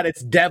it's not,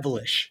 it's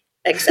devilish.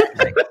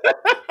 Exactly.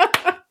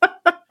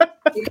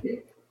 You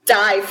can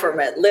die from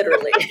it,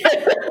 literally.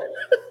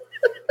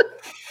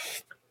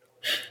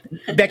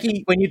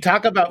 Becky, when you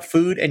talk about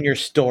food and your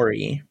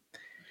story,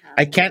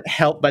 I can't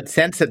help but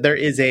sense that there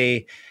is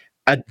a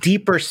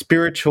deeper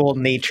spiritual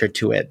nature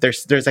to it.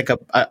 There's like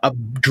a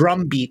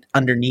drum beat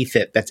underneath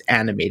it that's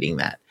animating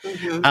that.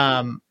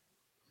 Mm-hmm.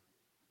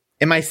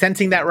 Am I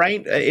sensing that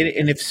right?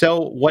 And if so,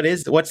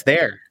 what's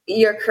there?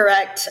 You're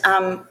correct.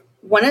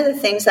 One of the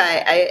things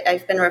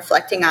I've been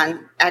reflecting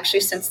on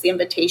actually since the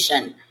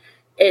invitation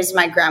is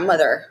my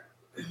grandmother.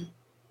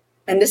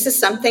 And this is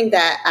something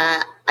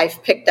that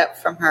I've picked up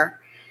from her.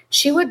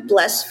 She would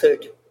bless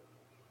food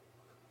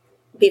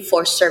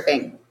before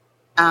serving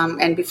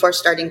and before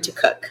starting to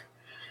cook.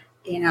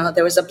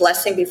 There was a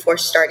blessing before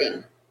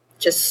starting,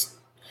 just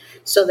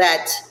so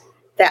that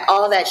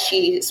all that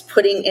she's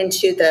putting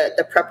into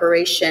the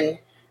preparation,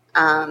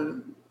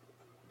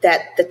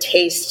 that the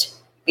taste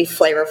be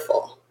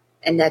flavorful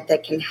and that they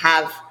can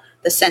have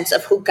the sense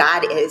of who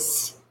God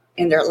is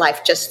in their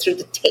life just through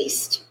the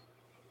taste,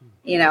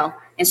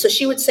 And so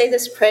she would say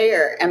this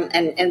prayer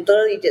and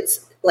literally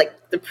just like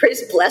the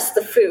praise bless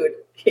the food,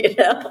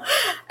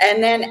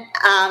 and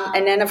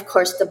then of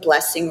course the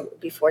blessing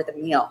before the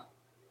meal.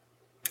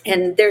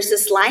 And there's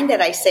this line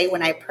that I say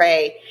when I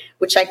pray,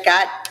 which I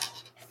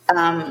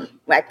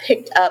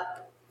picked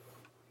up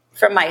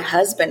from my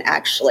husband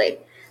actually,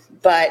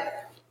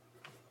 but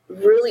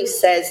really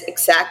says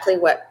exactly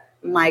what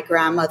my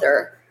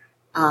grandmother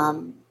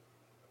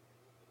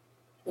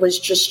was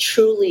just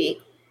truly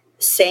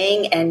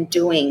saying and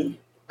doing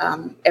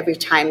every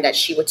time that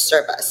she would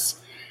serve us.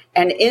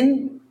 And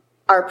in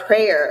our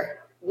prayer,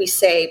 we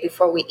say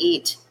before we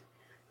eat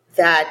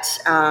that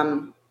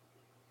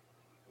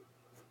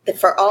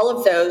for all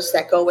of those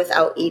that go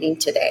without eating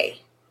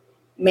today,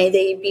 may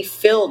they be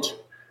filled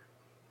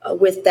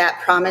with that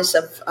promise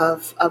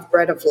of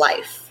bread of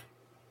life,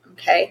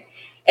 okay?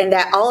 And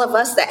that all of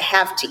us that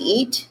have to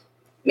eat,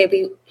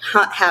 maybe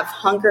have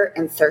hunger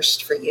and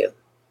thirst for you.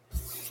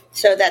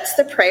 So that's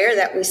the prayer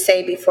that we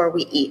say before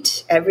we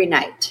eat every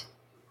night,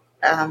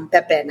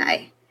 Pepe and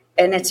I.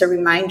 And it's a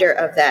reminder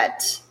of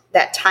that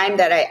time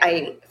that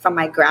I from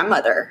my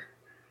grandmother,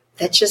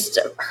 that just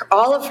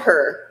all of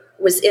her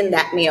was in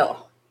that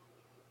meal,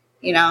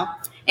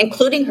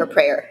 including her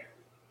prayer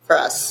for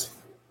us.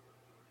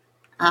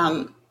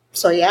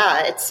 So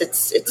yeah,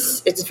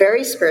 it's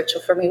very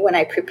spiritual for me. When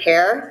I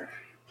prepare,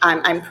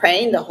 I'm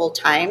praying the whole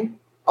time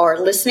or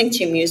listening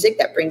to music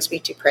that brings me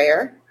to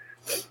prayer.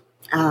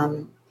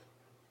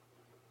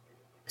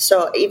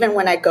 So even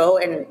when I go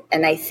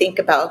and I think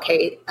about,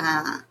 okay,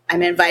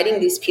 I'm inviting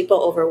these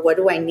people over, what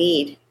do I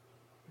need?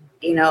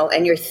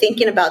 And you're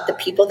thinking about the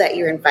people that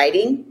you're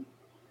inviting.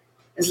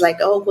 It's like,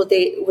 oh, would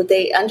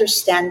they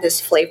understand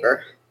this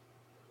flavor?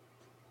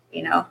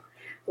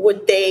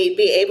 Would they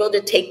be able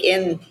to take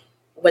in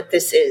what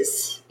this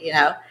is?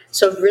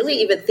 So really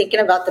even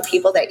thinking about the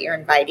people that you're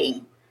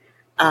inviting,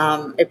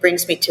 it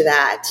brings me to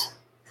that.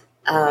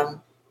 And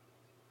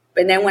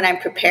then when I'm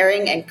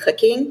preparing and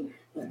cooking,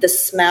 the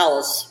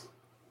smells,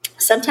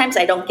 sometimes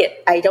I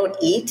don't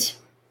eat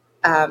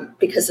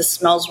because the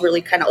smells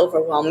really kind of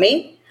overwhelm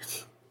me.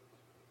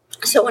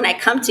 So when I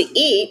come to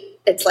eat,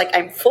 it's like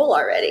I'm full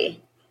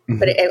already. Mm-hmm.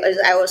 But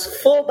I was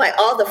full by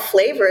all the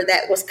flavor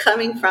that was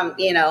coming from,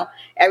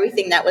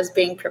 everything that was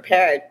being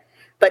prepared.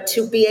 But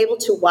to be able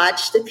to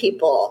watch the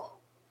people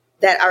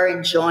that are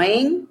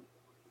enjoying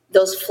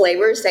those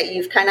flavors that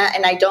you've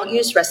and I don't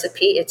use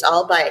recipe, it's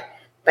all by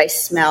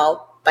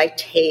smell, by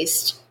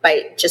taste,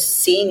 by just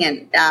seeing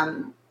and,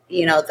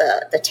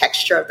 the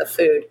texture of the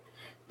food.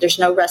 There's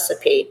no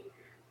recipe.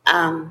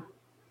 And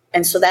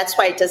so that's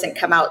why it doesn't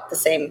come out the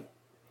same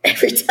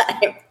every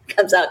time. It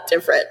comes out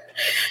different.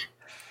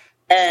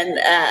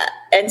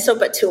 And so,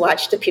 but to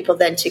watch the people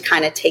then to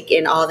kind of take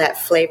in all that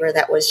flavor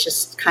that was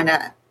just kind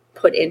of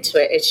put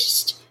into it, it's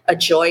just a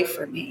joy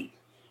for me.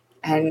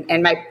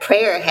 And my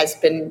prayer has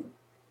been,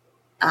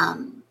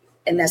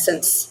 in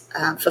essence,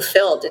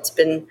 fulfilled. It's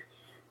been,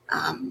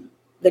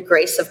 the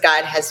grace of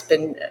God has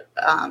been,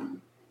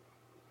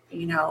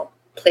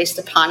 placed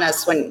upon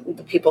us when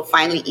the people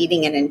finally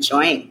eating and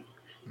enjoying,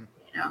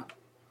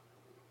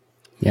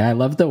 Yeah, I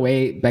love the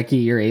way, Becky,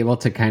 you're able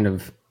to kind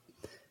of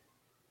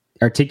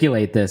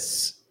articulate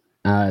this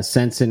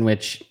sense in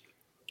which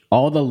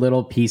all the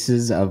little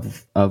pieces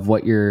of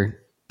what you're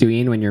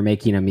doing when you're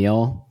making a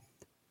meal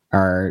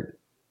are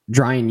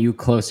drawing you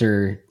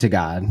closer to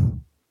God.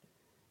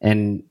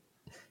 And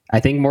I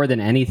think more than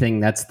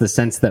anything, that's the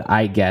sense that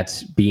I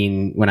get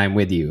being when I'm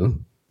with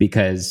you,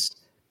 because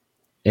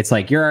it's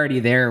like you're already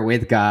there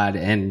with God,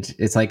 and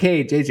it's like,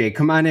 hey, JJ,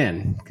 come on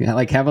in,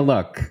 like have a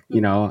look,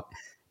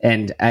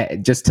 And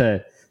just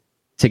to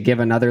give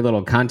another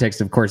little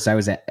context, of course, I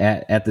was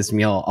at this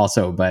meal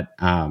also, but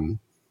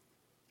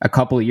a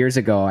couple of years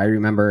ago, I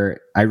remember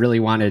I really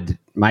wanted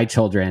my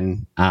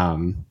children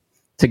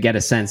to get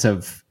a sense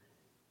of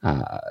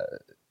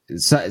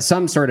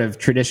some sort of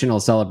traditional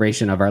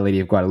celebration of Our Lady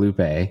of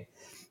Guadalupe.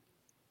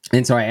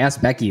 And so I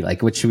asked Becky,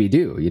 like, what should we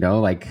do? You know,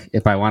 like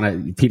if I want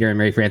to, Peter and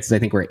Mary Frances, I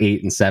think were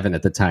 8 and 7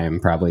 at the time,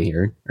 probably,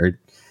 or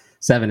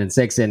 7 and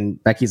 6.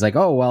 And Becky's like,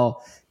 oh,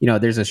 well, you know,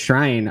 there's a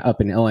shrine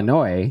up in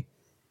Illinois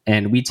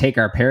and we take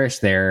our parish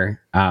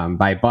there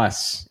by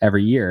bus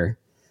every year.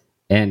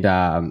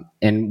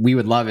 And we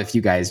would love if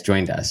you guys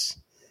joined us.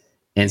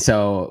 And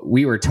so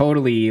we were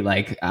totally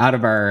like out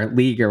of our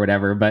league or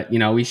whatever, but, you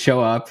know, we show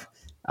up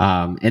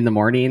in the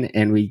morning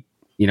and we,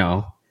 you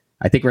know,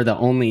 I think we're the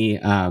only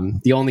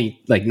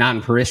like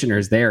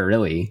non-parishioners there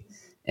really.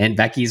 And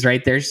Becky's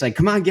right there. She's like,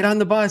 come on, get on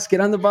the bus,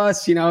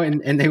 you know,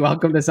 and they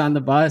welcomed us on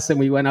the bus and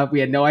we went up. We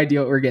had no idea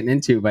what we were getting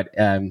into, but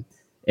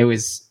it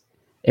was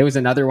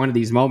another one of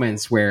these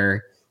moments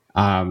where,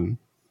 you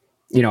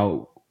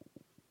know,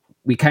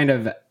 we kind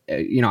of,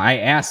 you know, I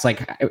asked,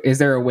 like, is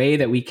there a way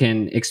that we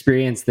can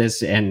experience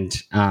this and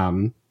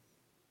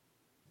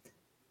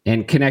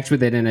connect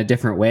with it in a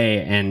different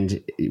way?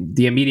 And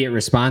the immediate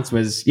response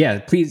was, yeah,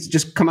 please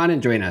just come on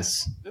and join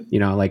us. You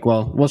know, like,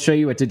 well, we'll show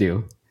you what to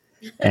do.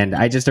 And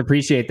I just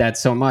appreciate that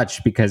so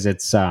much because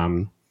it's,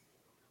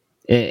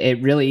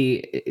 it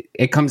really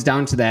comes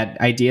down to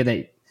that idea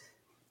that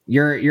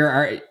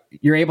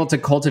you're able to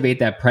cultivate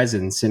that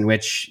presence in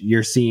which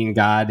you're seeing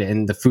God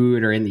in the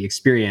food or in the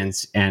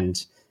experience.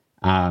 And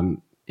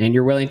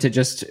you're willing to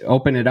just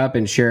open it up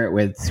and share it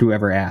with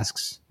whoever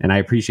asks. And I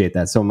appreciate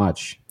that so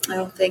much.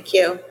 Oh, thank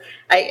you.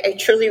 I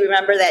truly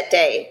remember that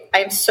day.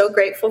 I'm so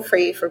grateful for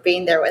you for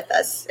being there with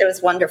us. It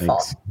was wonderful.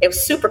 Thanks. It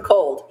was super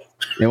cold.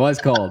 It was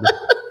cold.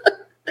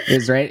 It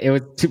was right. It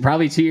was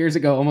probably 2 years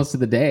ago, almost to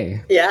the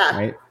day. Yeah.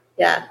 Right.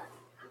 Yeah.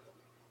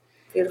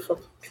 Beautiful.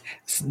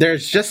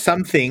 There's just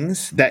some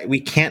things that we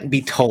can't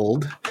be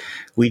told.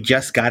 We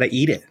just got to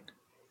eat it.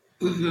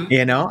 Mm-hmm.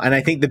 You know, and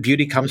I think the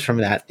beauty comes from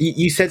that.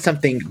 You said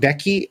something,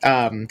 Becky.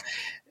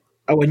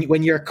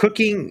 When you're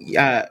cooking,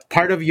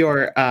 part of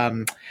your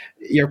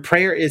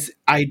prayer is,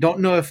 I don't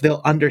know if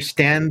they'll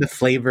understand the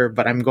flavor,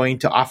 but I'm going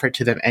to offer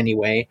to them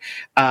anyway.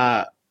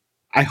 I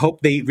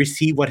hope they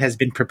receive what has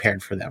been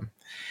prepared for them.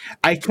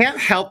 I can't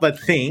help but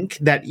think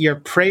that your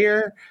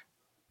prayer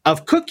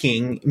of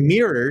cooking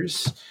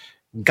mirrors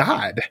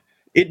God.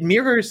 It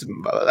mirrors,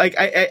 like,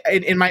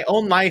 in my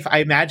own life, I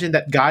imagine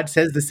that God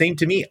says the same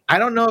to me. I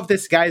don't know if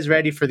this guy's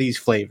ready for these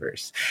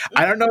flavors.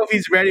 I don't know if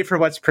he's ready for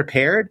what's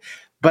prepared,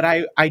 but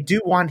I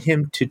do want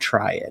him to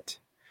try it.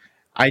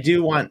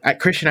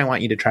 Christian, I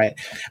want you to try it.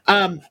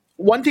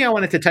 One thing I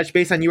wanted to touch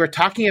base on, you were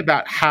talking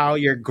about how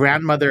your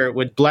grandmother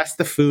would bless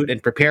the food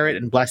and prepare it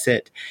and bless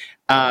it.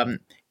 And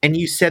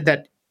you said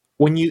that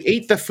when you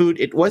ate the food,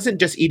 it wasn't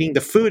just eating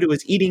the food, it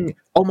was eating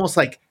almost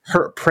like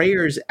her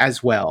prayers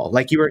as well.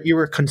 Like you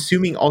were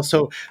consuming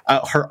also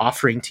her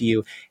offering to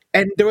you.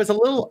 And there was a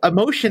little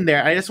emotion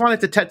there. I just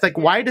wanted to touch, like,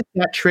 why does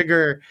that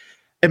trigger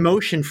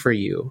emotion for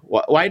you?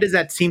 Why does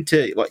that seem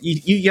to,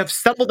 you have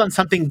stumbled on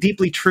something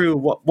deeply true.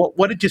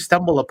 What did you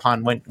stumble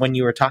upon when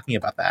you were talking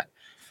about that?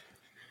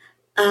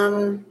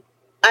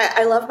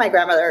 I love my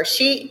grandmother.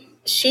 She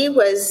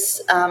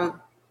was,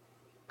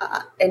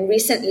 in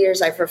recent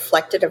years, I've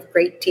reflected a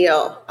great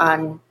deal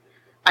on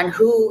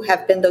who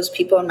have been those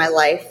people in my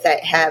life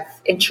that have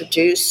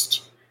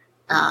introduced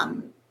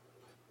who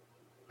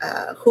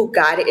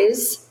God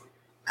is,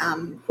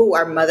 who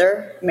our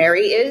mother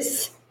Mary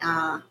is,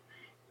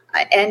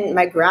 and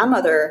my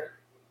grandmother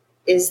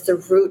is the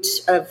root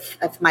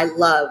of my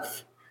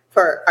love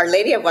for Our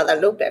Lady of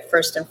Guadalupe,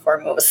 first and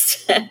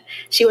foremost.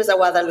 She was a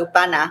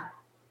Guadalupana,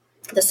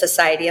 the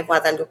Society of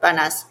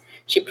Guadalupanas.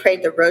 She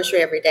prayed the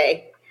rosary every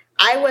day.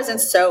 I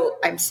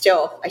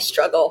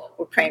struggle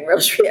with praying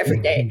rosary every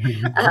day.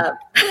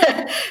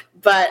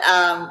 But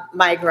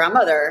my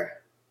grandmother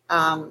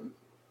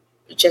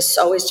just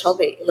always told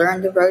me,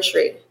 learn the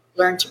rosary,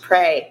 learn to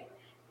pray,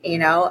 you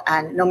know,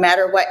 and no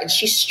matter what. And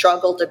she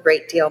struggled a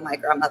great deal, my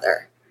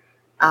grandmother,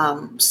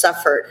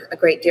 suffered a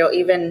great deal,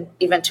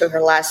 even to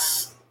her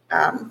last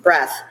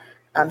breath.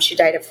 She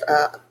died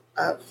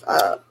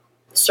of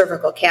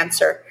cervical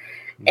cancer.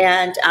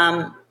 And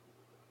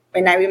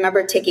I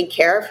remember taking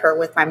care of her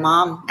with my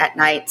mom at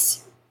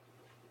nights,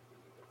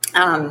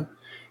 and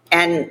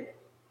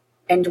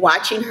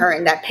watching her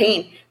in that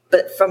pain.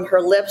 But from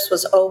her lips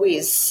was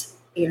always,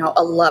 you know,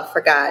 a love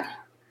for God,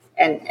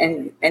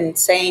 and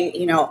saying,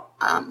 you know,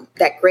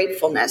 that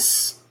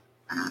gratefulness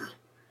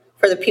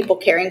for the people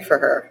caring for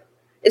her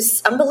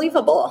is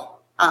unbelievable.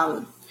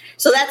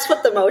 So that's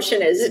what the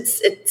emotion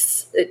is.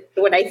 It's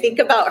when I think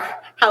about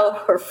how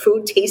her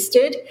food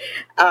tasted.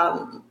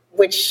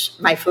 Which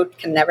my food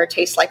can never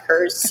taste like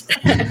hers,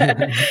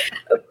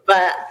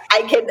 but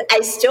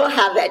I still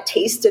have that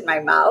taste in my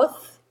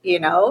mouth, you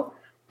know.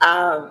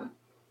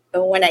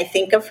 When I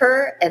think of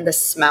her and the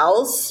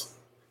smells,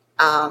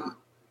 I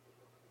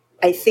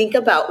think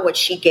about what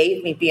she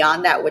gave me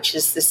beyond that, which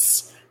is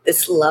this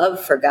this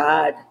love for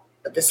God,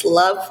 this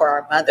love for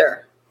our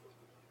mother.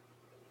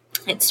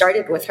 It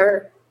started with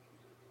her.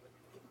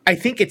 I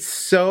think it's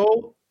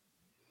so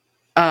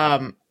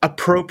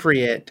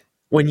appropriate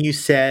when you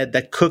said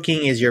that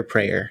cooking is your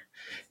prayer,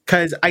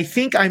 because I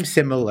think I'm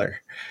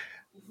similar.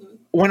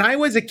 When I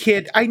was a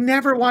kid, I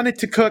never wanted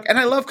to cook, and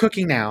I love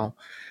cooking now.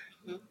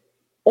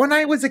 When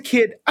I was a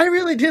kid, I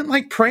really didn't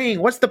like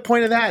praying. What's the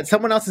point of that?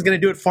 Someone else is going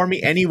to do it for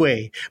me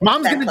anyway.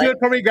 Mom's going to do it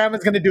for me.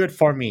 Grandma's going to do it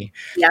for me.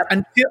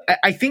 Yep.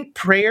 I think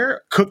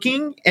prayer,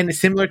 cooking, and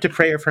similar to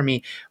prayer for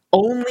me,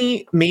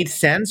 only made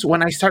sense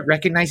when I start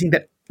recognizing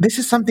that this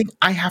is something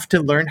I have to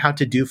learn how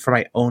to do for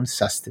my own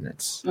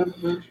sustenance.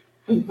 And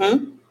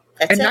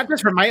not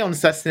just for my own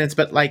sustenance,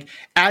 but like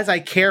as I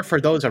care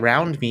for those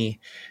around me,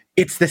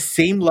 it's the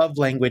same love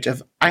language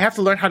of I have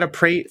to learn how to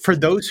pray for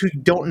those who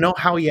don't know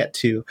how yet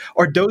to,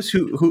 or those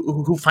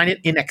who find it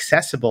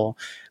inaccessible.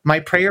 My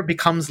prayer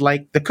becomes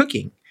like the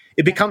cooking.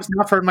 It becomes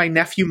not for my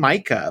nephew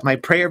Micah. My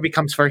prayer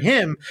becomes for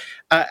him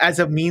as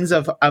a means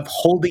of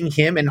holding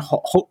him and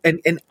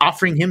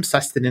offering him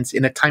sustenance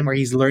in a time where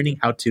he's learning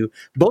how to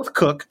both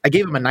cook. I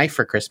gave him a knife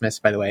for Christmas,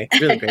 by the way.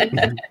 Really great.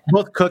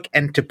 Both cook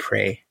and to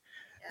pray.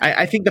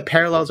 I think the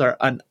parallels are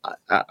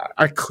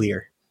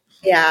clear.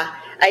 Yeah,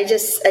 I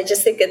just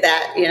think of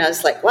that,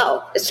 it's like,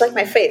 wow, it's like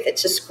my faith.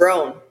 It's just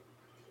grown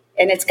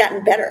and it's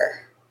gotten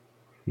better,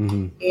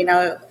 and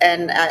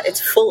it's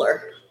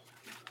fuller.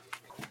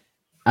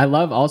 I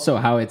love also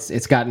how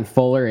it's gotten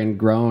fuller and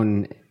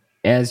grown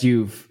as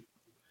you've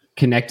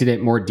connected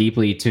it more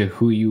deeply to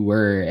who you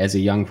were as a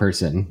young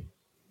person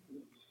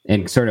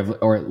and sort of,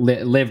 or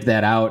lived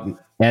that out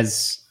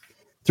as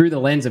through the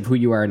lens of who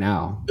you are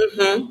now.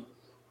 Mm-hmm.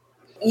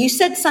 You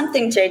said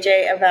something,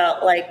 JJ,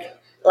 about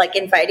like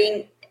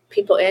inviting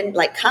people in,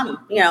 like,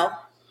 come,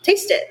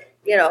 taste it,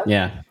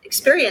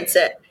 experience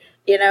it,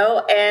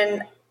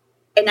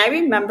 and I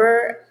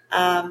remember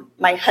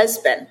my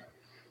husband,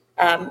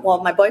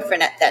 my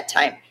boyfriend at that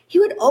time, he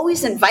would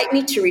always invite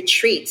me to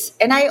retreats,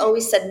 and I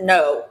always said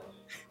no.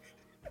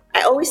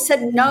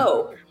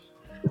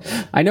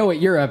 I know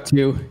what you're up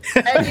to.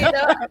 And,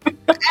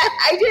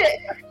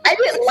 I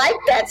didn't like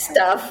that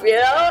stuff,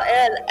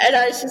 and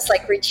I was just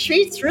like,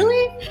 retreats,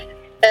 really?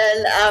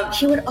 And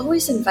he would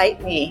always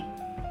invite me.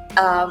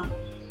 And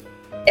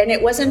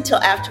it wasn't until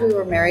after we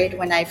were married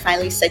when I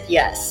finally said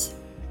yes,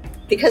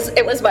 because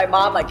it was my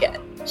mom again.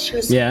 She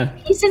was,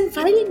 he's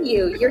inviting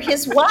you. You're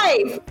his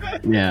wife.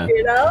 Yeah.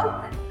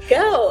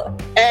 Go.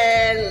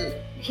 And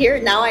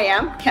here now I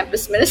am,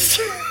 campus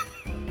minister,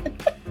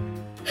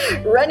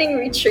 running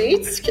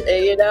retreats,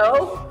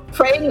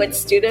 praying with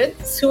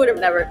students. Who would have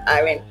never,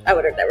 I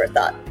would have never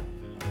thought.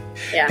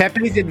 Yeah.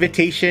 Pepe's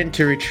invitation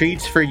to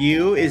retreats for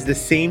you is the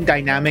same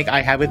dynamic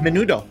I have with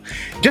Menudo.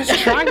 Just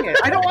try it.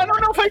 I don't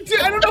know if I do.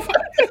 I don't know if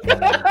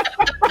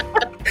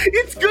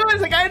it's good.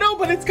 It's like, I know,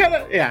 but it's kind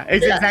of,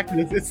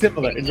 exactly. It's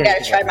similar. You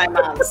gotta try my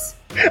mom's.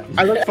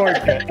 I look forward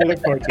to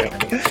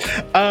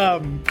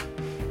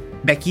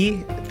it.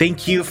 Becky,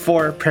 thank you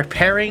for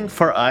preparing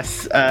for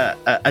us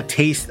a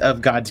taste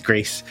of God's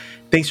grace.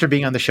 Thanks for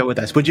being on the show with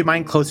us. Would you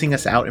mind closing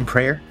us out in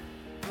prayer?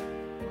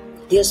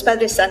 Dios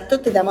Padre Santo,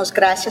 te damos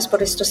gracias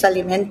por estos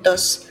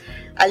alimentos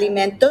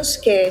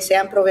que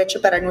sean provecho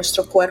para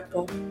nuestro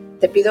cuerpo.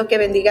 Te pido que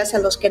bendigas a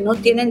los que no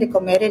tienen de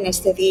comer en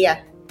este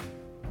día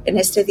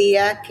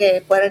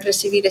que puedan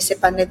recibir ese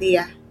pan de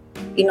día,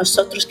 y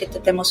nosotros que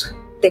tenemos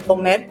de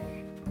comer,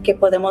 que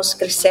podemos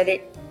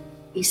crecer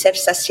y ser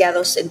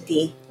saciados en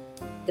ti.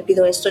 Te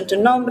pido esto en tu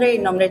nombre,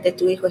 en nombre de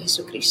tu Hijo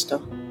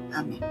Jesucristo.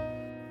 Amén.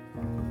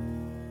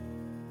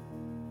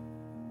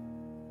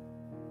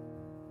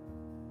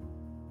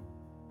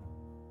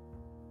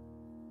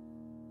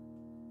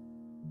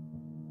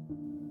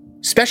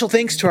 Special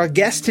thanks to our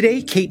guests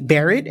today, Kate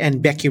Barrett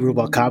and Becky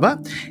Rubalcaba,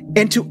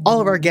 and to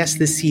all of our guests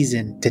this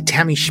season, to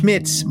Tammy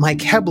Schmitz,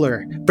 Mike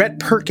Hebler, Brett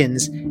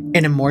Perkins,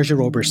 and Amorja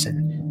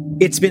Roberson.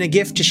 It's been a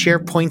gift to share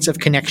points of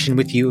connection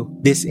with you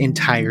this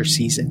entire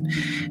season.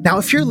 Now,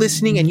 if you're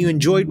listening and you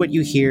enjoyed what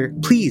you hear,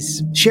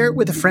 please share it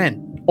with a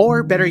friend,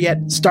 or better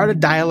yet, start a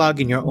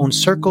dialogue in your own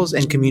circles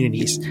and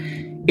communities.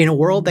 In a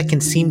world that can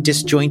seem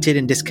disjointed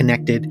and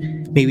disconnected,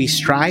 may we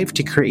strive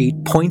to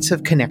create points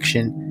of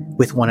connection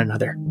with one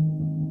another.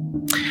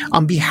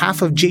 On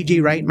behalf of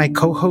JJ Wright, my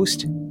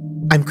co-host,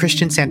 I'm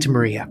Christian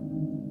Santamaria.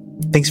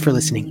 Thanks for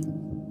listening.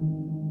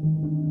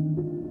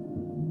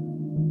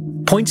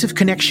 Points of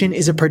Connection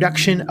is a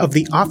production of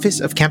the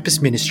Office of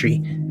Campus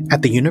Ministry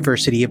at the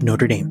University of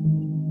Notre Dame.